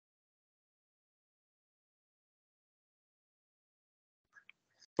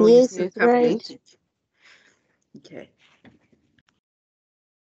 Yes, it's right. Okay.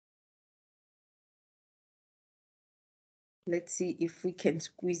 Let's see if we can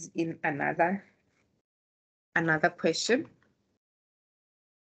squeeze in another question.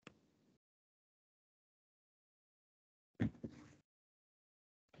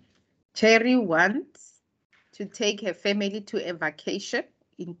 Cherry wants to take her family to a vacation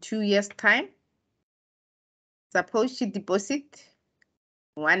in 2 years' time. Suppose she deposits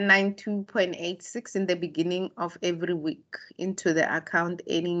 192.86 in the beginning of every week into the account,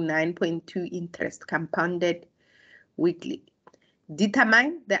 earning 9.2 interest compounded weekly.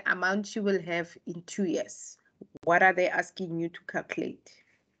 Determine the amount she will have in 2 years. What are they asking you to calculate?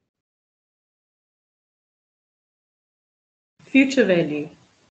 Future value.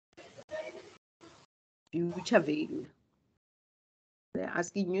 Future value. They're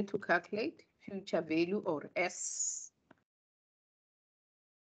asking you to calculate future value, or S.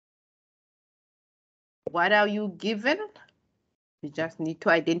 What are you given? You just need to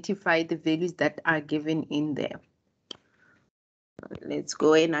identify the values that are given in there. Let's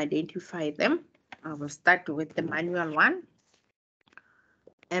go and identify them. I will start with the manual one.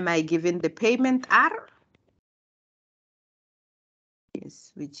 Am I given the payment R?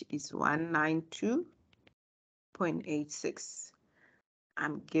 Yes, which is 192.86.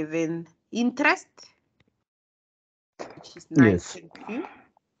 I'm given interest, which is 9.2.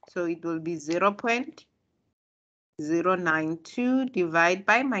 So it will be 0.092 divided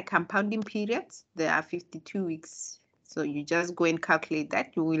by my compounding periods. There are 52 weeks. So you just go and calculate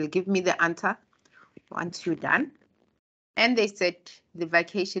that. You will give me the answer once you're done. And they said the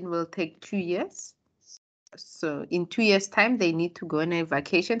vacation will take 2 years. So in 2 years' time, they need to go on a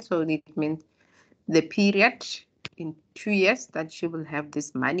vacation. So it means the period in 2 years that she will have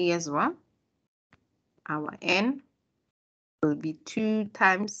this money as well. Our N will be 2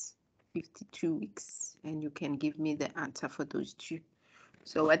 times 52 weeks. And you can give me the answer for those two.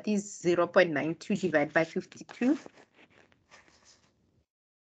 So what is 0.92 divided by 52?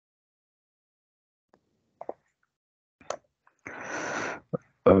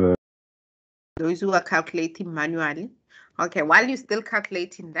 Those who are calculating manually. Okay, while you're still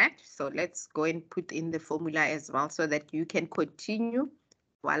calculating that, so let's go and put in the formula as well so that you can continue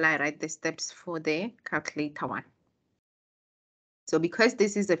while I write the steps for the calculator one. So because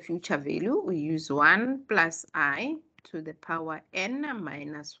this is a future value, we use 1 plus I to the power n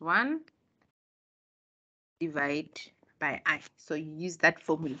minus 1 divided by I. So you use that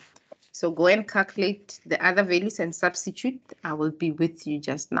formula. So go and calculate the other values and substitute. I will be with you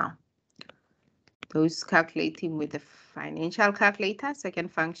just now. Those calculating with the financial calculator,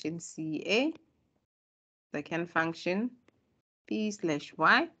 second function CA, second function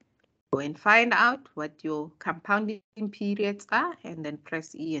P/Y. Go and find out what your compounding periods are and then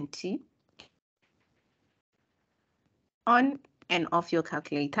press E and T. On and off your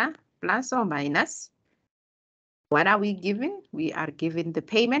calculator, plus or minus. What are we given? We are given the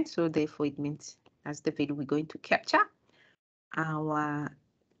payment, so therefore it means that's the value we're going to capture. Our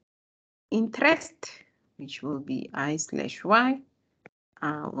interest, which will be I/Y.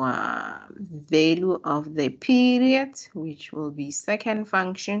 Our value of the period, which will be second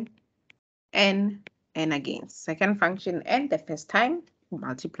function, n again. Second function n the first time,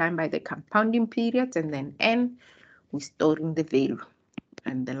 multiplying by the compounding periods, and then n, we're storing the value.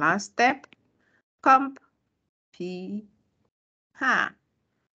 And the last step, comp P ha.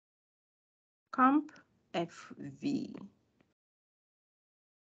 Comp FV.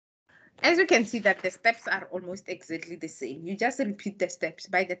 As you can see that the steps are almost exactly the same. You just repeat the steps.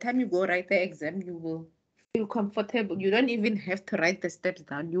 By the time you go write the exam, you will feel comfortable. You don't even have to write the steps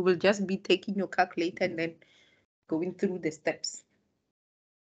down. You will just be taking your calculator and then going through the steps.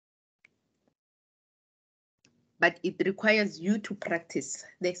 But it requires you to practice.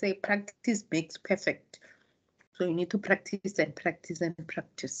 They say practice makes perfect. So you need to practice and practice and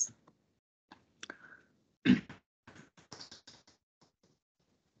practice.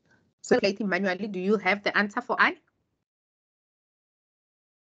 So calculating manually, do you have the answer for I?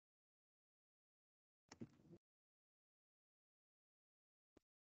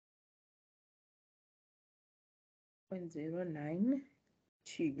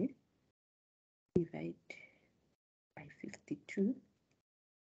 .092 divide by 52.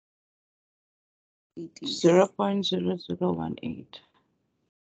 It is 0.0018.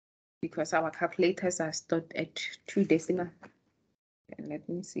 because our calculators are stored at 2 decimal. And let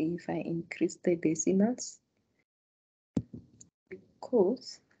me see if I increase the decimals.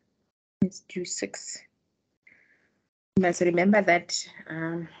 Because let's do 6. You must remember that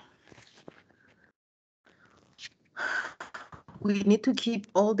we need to keep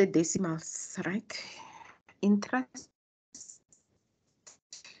all the decimals, right? Interest.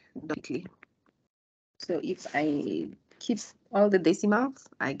 So if I keep all the decimals,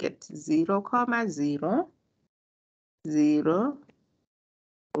 I get 0,0, 0,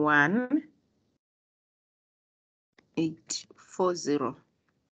 1, 8, 4, 0.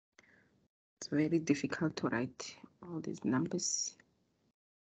 It's very difficult to write all these numbers.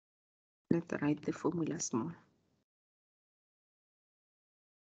 Let's write the formula small.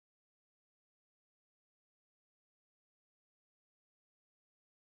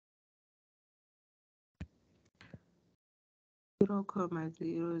 Zero,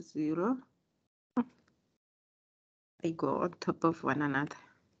 0, 0. They go on top of one another.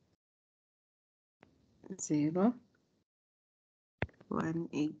 0, 1,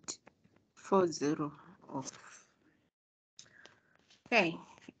 8, 4, 0 off. Okay,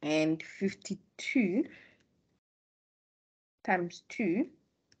 and 52 times 2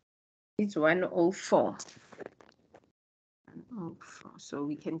 is 104. 104. So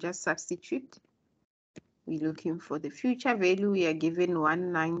we can just substitute. We're looking for the future value. We are given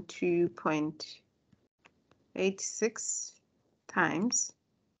 192.86 times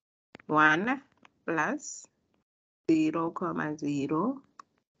 1 plus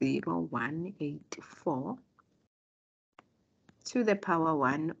 0,00184 to the power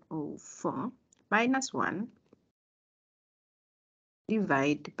 104 minus 1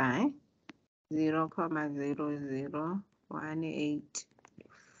 divide by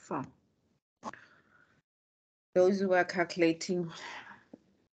 0,00184. Those who are calculating,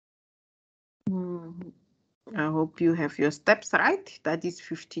 I hope you have your steps right. That is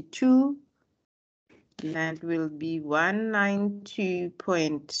 52. That will be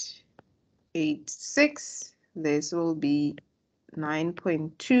 192.86. This will be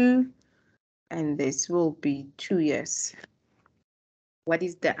 9.2. And this will be 2 years. What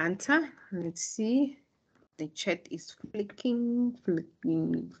is the answer? Let's see. The chat is flicking.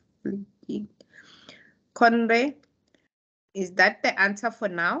 Conway, is that the answer for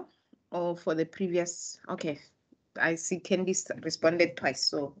now or for the previous? Okay, I see Candy responded twice.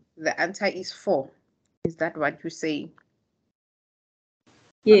 So the answer is 4. Is that what you say?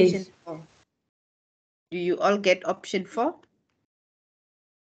 Yes. Option 4. Do you all get option 4?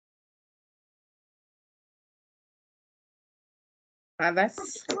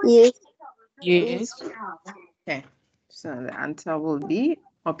 Others? Yes. Yes. Okay, so the answer will be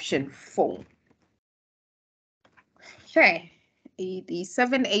option 4. Okay, it is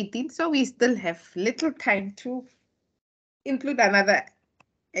 7:18, so we still have little time to include another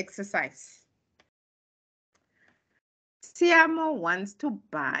exercise. Siamo wants to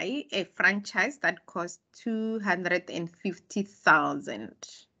buy a franchise that costs 250,000.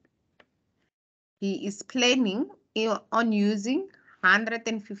 He is planning on using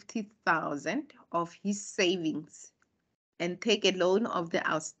 150,000 of his savings and take a loan of the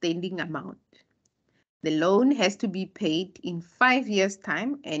outstanding amount. The loan has to be paid in 5 years'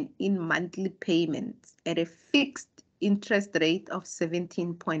 time and in monthly payments at a fixed interest rate of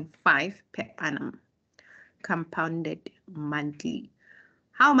 17.5 per annum, compounded monthly.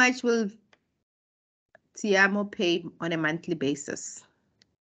 How much will Tiamo pay on a monthly basis?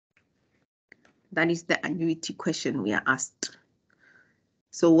 That is the annuity question we are asked.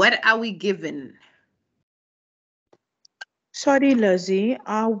 So what are we given? Sorry, Lizzie,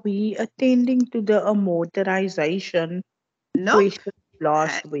 are we attending to the amortization Nope. question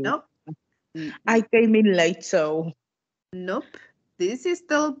last week? Nope. I came in late, so. Nope. This is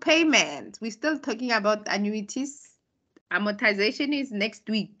still payment. We're still talking about annuities. Amortization is next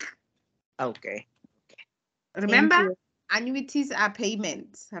week. Okay. Remember, annuities are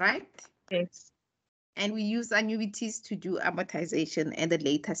payments, right? Yes. And we use annuities to do amortization at a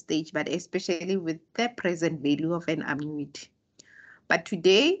later stage, but especially with the present value of an annuity. But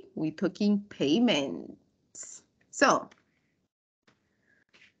today, we're talking payments. So,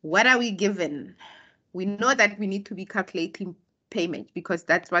 what are we given? We know that we need to be calculating payment because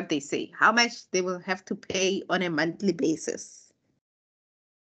that's what they say, how much they will have to pay on a monthly basis.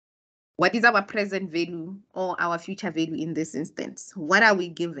 What is our present value or our future value in this instance? What are we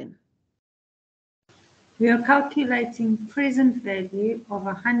given? We are calculating present value of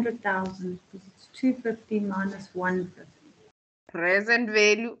 100,000 because it's 250 minus 150. Present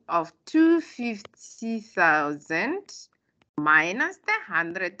value of 250,000 minus the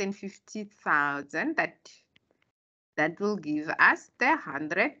 150,000 that will give us the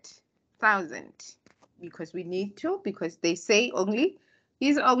 100,000 because we need to, because they say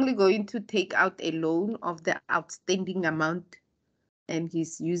he's only going to take out a loan of the outstanding amount and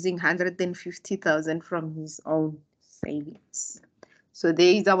he's using 150,000 from his own savings. So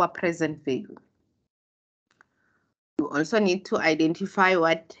there is our present value. You also need to identify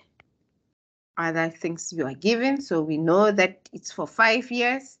what other things you are given. So we know that it's for 5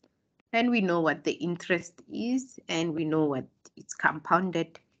 years and we know what the interest is and we know what it's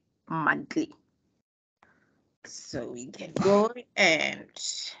compounded monthly. So we can go and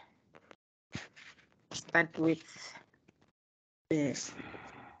start with this.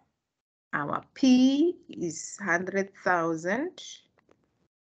 Our P is 100,000.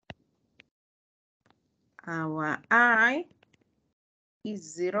 Our I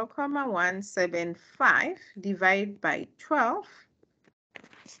is 0,175 divided by 12.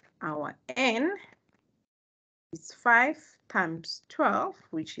 Our N is 5 times 12,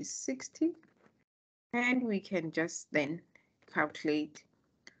 which is 60. And we can just then calculate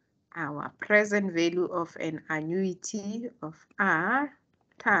our present value of an annuity of R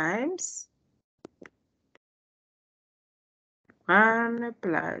times 1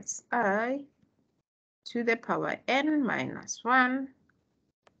 plus I to the power n minus 1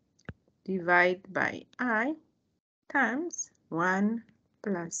 divided by I times 1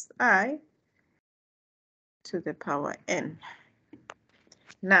 plus I to the power n.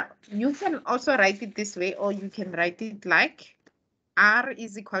 Now, you can also write it this way, or you can write it like R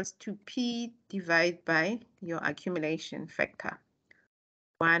is equals to P divided by your accumulation factor.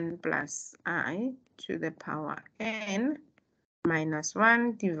 1 plus I to the power n minus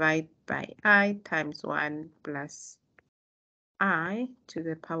 1 divided by I times 1 plus I to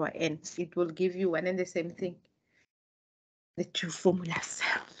the power n. It will give you one and the same thing. The two formulas.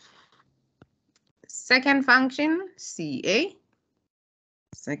 Second function, CA.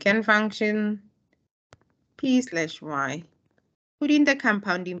 Second function, P slash Y. Put in the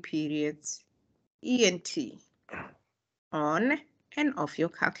compounding periods, E and T, on and off your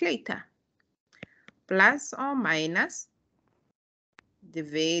calculator. Plus or minus the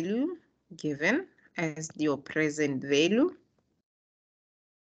value given as your present value.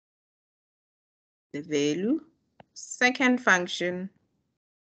 The value, second function,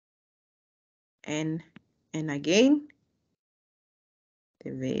 and again,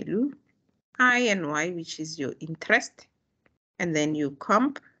 the value, I and Y, which is your interest, and then you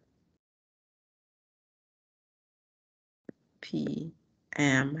comp PMT.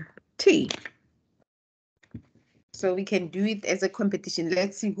 So we can do it as a competition.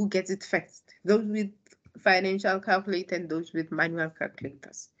 Let's see who gets it first. Those with financial calculator and those with manual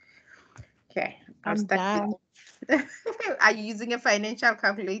calculators. Okay, I'll I'm start down. with. Are you using a financial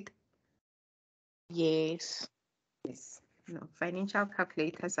calculator? Yes. Yes. No, financial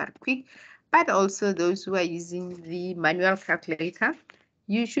calculators are quick, but also those who are using the manual calculator,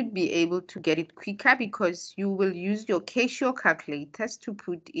 you should be able to get it quicker because you will use your Casio calculators to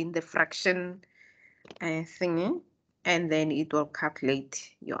put in the fraction thingy, and then it will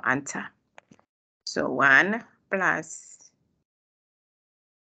calculate your answer. So 1 plus,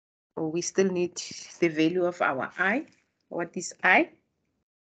 we still need the value of our I. What is I?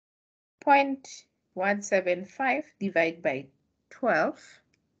 0.175 divided by 12.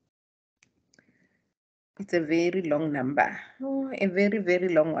 It's a very long number. Oh, a very, very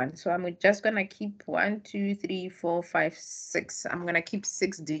long one. So I'm just going to keep 1, 2, 3, 4, 5, 6. I'm going to keep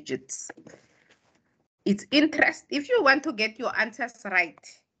 6 digits. It's interest. If you want to get your answers right,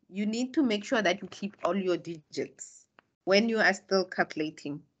 you need to make sure that you keep all your digits. when you are still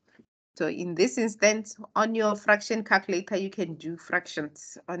calculating. So in this instance, on your fraction calculator, you can do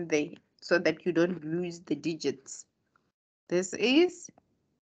fractions on there so that you don't lose the digits. This is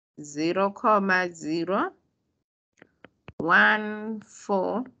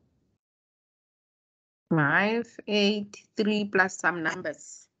 0,014,583 plus some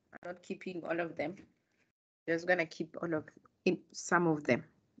numbers. I'm not keeping all of them. Just gonna keep some of them.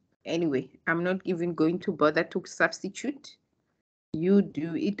 Anyway, I'm not even going to bother to substitute. You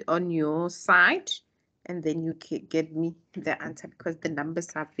do it on your side, and then you can get me the answer because the numbers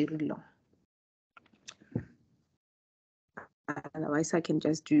are very long. Otherwise, I can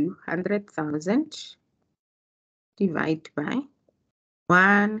just do 100,000 divide by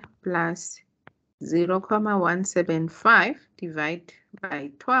 1 plus 0,175 divide by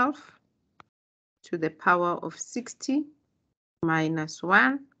 12 to the power of 60 minus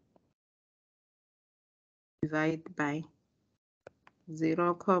 1 divide by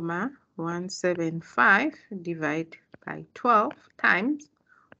 0,175 divide by 12 times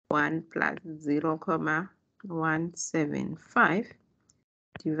 1 plus 0,175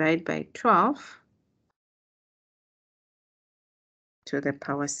 divide by 12 to the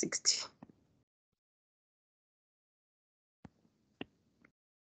power 60.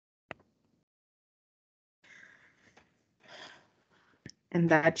 And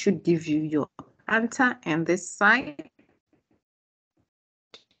that should give you your answer. And this side,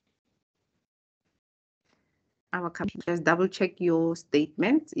 our computer, just double check your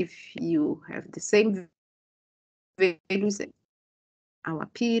statements if you have the same values. Our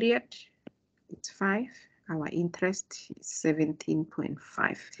period, it's 5. Our interest is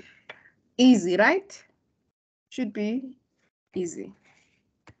 17.5. Easy, right? Should be easy.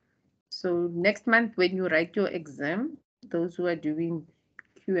 So next month when you write your exam, those who are doing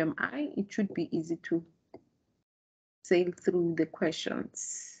QMI, it should be easy to sail through the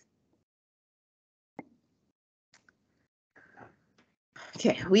questions.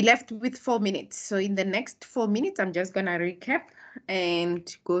 Okay, we left with 4 minutes. So in the next 4 minutes, I'm just gonna recap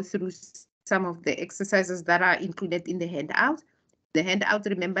and go through some of the exercises that are included in the handout. The handout,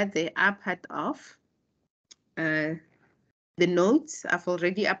 remember, they are part of the notes. I've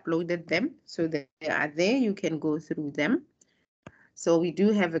already uploaded them, so they are there. You can go through them. So we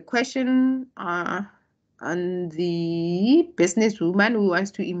do have a question on the businesswoman who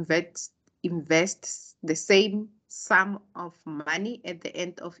wants to invest the same sum of money at the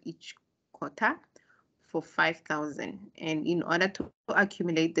end of each quarter for 5,000. And in order to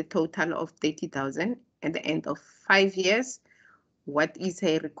accumulate the total of 30,000 at the end of 5 years, what is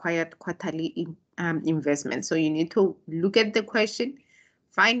her required quarterly investment? So you need to look at the question,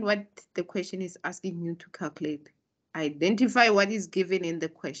 find what the question is asking you to calculate, identify what is given in the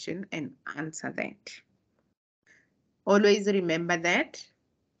question and answer that. Always remember that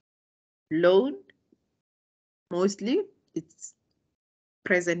loan, mostly it's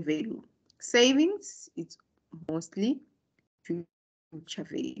present value. Savings, it's mostly future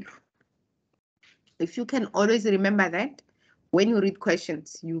value. If you can always remember that, when you read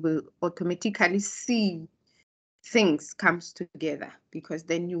questions, you will automatically see things comes together, because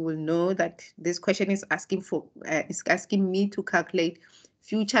then you will know that this question is asking me to calculate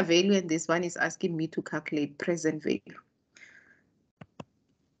future value, and this one is asking me to calculate present value.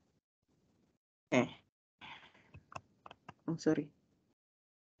 I'm sorry.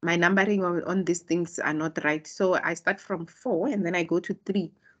 My numbering on these things are not right. So I start from 4 and then I go to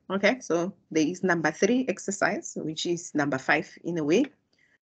 3. Okay, so there is number 3 exercise, which is number 5 in a way.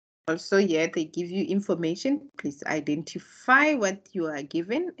 Also, yeah, they give you information. Please identify what you are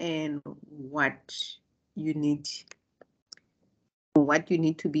given and what you need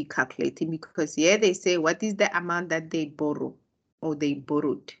to be calculating, because here they say what is the amount that they borrow or they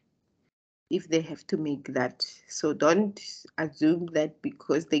borrowed, if they have to make that. So don't assume that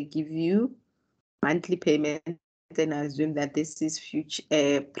because they give you monthly payment, then assume that this is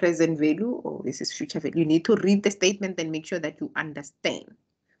future present value or this is future value. You need to read the statement and make sure that you understand.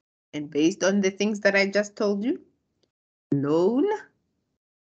 And based on the things that I just told you, loan,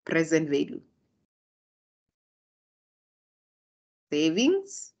 present value.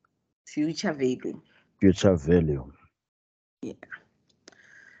 Savings, future value. Future value. Yeah.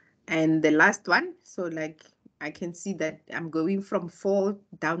 And the last one, so like I can see that I'm going from 4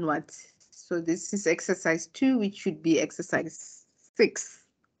 downwards. So this is exercise 2, which should be exercise 6,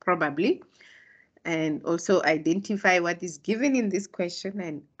 probably. And also identify what is given in this question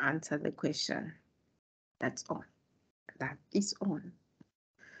and answer the question. That's all. That is all.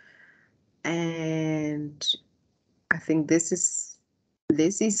 And I think this is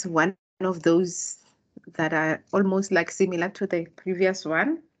one of those that are almost like similar to the previous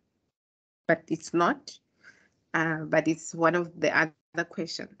one, but it's not. But it's one of the other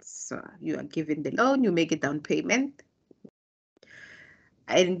questions. So you are given the loan, you make a down payment.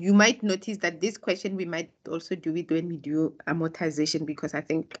 And you might notice that this question, we might also do it when we do amortization, because I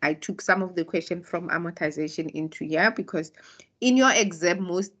think I took some of the question from amortization into here, because in your exam,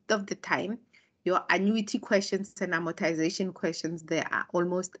 most of the time, your annuity questions and amortization questions, they are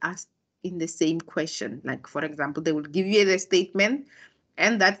almost asked in the same question. Like, for example, they will give you the statement,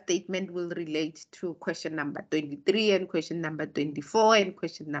 and that statement will relate to question number 23 and question number 24 and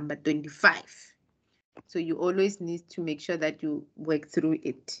question number 25. So you always need to make sure that you work through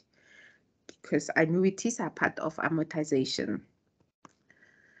it, because annuities are part of amortization.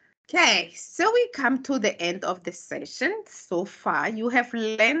 Okay, so we come to the end of the session. So far, you have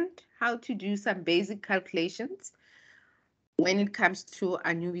learned how to do some basic calculations when it comes to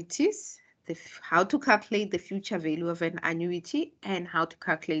annuities, how to calculate the future value of an annuity and how to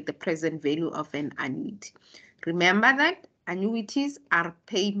calculate the present value of an annuity. Remember that annuities are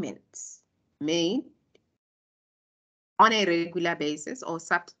payments made on a regular basis or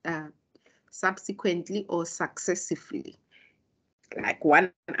subsequently or successively, like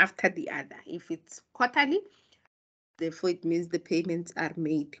one after the other. If it's quarterly, therefore it means the payments are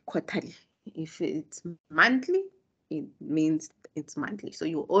made quarterly. If it's monthly, it means it's monthly. So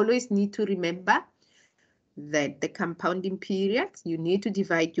you always need to remember that the compounding periods, you need to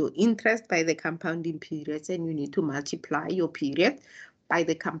divide your interest by the compounding periods, and you need to multiply your period by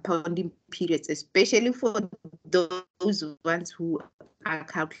the compounding periods, especially for those ones who are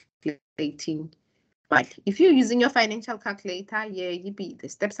calculating. But if you're using your financial calculator, yeah, the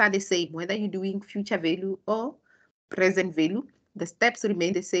steps are the same. Whether you're doing future value or present value, the steps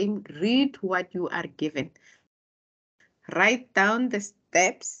remain the same. Read what you are given. Write down the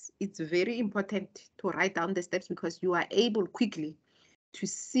steps. It's very important to write down the steps, because you are able quickly to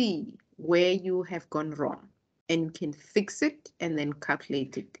see where you have gone wrong, and you can fix it and then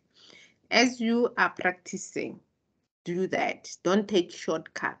calculate it. As you are practicing, do that. Don't take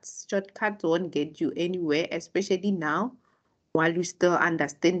shortcuts. Shortcuts won't get you anywhere, especially now while you're still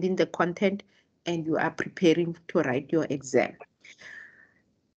understanding the content and you are preparing to write your exam.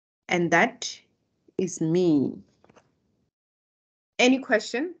 And that is me. Any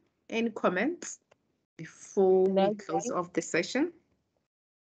question? Any comments before we close off the session?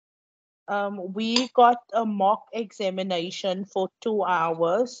 We got a mock examination for 2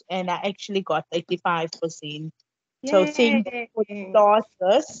 hours and I actually got 85%. So thank you for the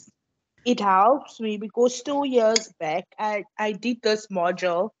starters. It helps me because 2 years back, I did this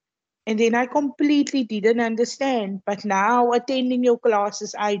module and then I completely didn't understand. But now attending your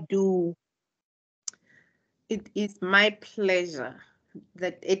classes, I do. It is my pleasure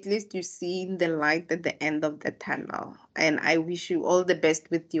that at least you see the light at the end of the tunnel. And I wish you all the best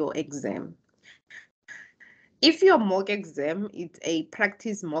with your exam. If your mock exam, it's a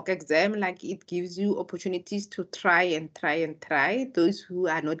practice mock exam, like it gives you opportunities to try and try and try. Those who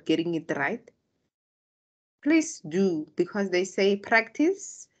are not getting it right, please do, because they say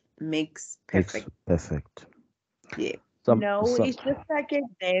practice makes perfect. Perfect. Yeah. It's just like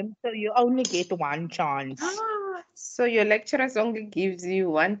exam, so you only get one chance. So your lecturers only gives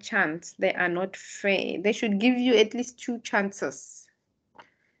you one chance. They are not fair. They should give you at least 2 chances.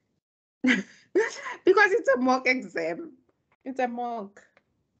 Because it's a mock exam. It's a mock.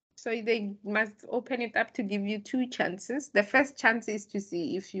 So they must open it up to give you 2 chances. The first chance is to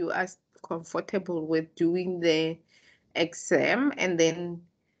see if you are comfortable with doing the exam, and then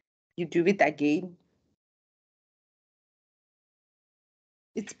you do it again.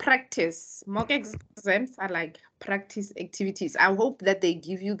 It's practice. Mock exams are like practice activities. I hope that they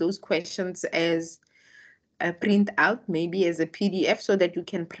give you those questions as a print out, maybe as a PDF, so that you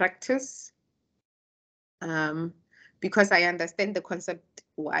can practice. Because I understand the concept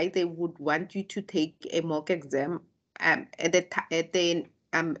why they would want you to take a mock exam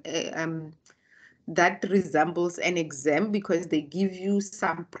that resembles an exam, because they give you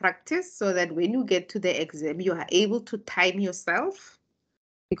some practice so that when you get to the exam, you are able to time yourself,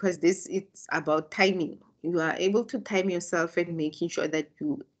 because it's about timing. You are able to time yourself and making sure that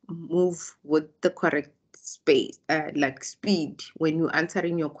you move with the correct speed when you're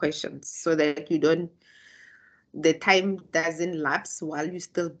answering your questions, so that the time doesn't lapse while you're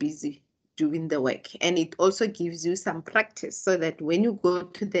still busy doing the work. And it also gives you some practice, so that when you go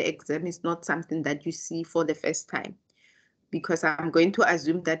to the exam, it's not something that you see for the first time. Because I'm going to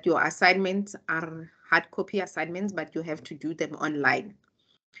assume that your assignments are hard copy assignments, but you have to do them online.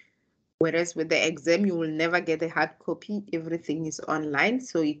 Whereas with the exam, you will never get a hard copy. Everything is online.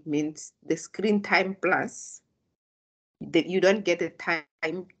 So it means the screen time plus, you don't get a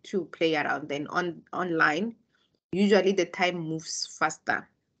time to play around. Then online, usually the time moves faster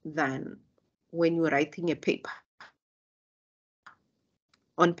than when you're writing a paper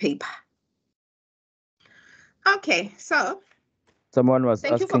on paper. Okay, so Someone was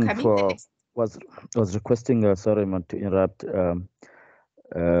thank you for asking coming. for, was requesting, sorry, man, to interrupt,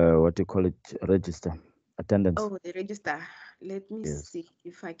 what do you call it, register, attendance. Oh, the register. Let me Yes. see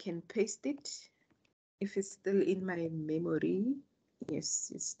if I can paste it. If it's still in my memory.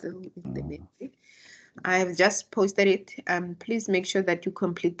 Yes, it's still in the memory. I've just posted it. Please make sure that you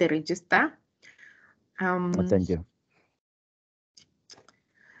complete the register. Thank you.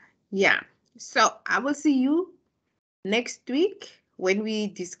 Yeah, so I will see you next week when we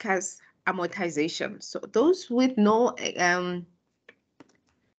discuss amortization. So those with no,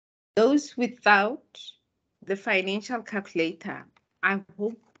 those without the financial calculator, I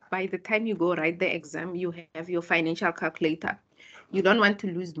hope by the time you go write the exam, you have your financial calculator. You don't want to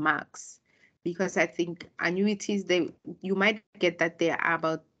lose marks, because I think annuities, you might get that there are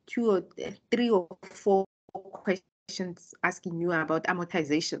about 2 or 3 or 4 questions asking you about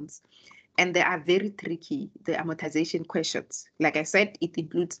amortizations, and they are very tricky, the amortization questions. Like I said, it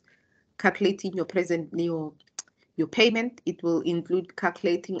includes calculating your your payment. It will include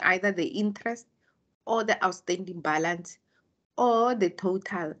calculating either the interest or the outstanding balance or the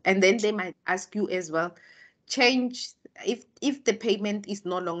total. And then they might ask you as well, change, if the payment is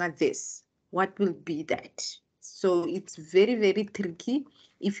no longer this, what will be that? So it's very, very tricky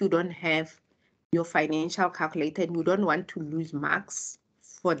if you don't have your financial calculator and you don't want to lose marks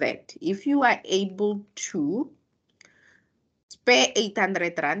for that. If you are able to spare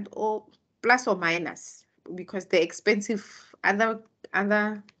 800 Rand or plus or minus, because the expensive other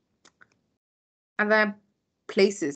places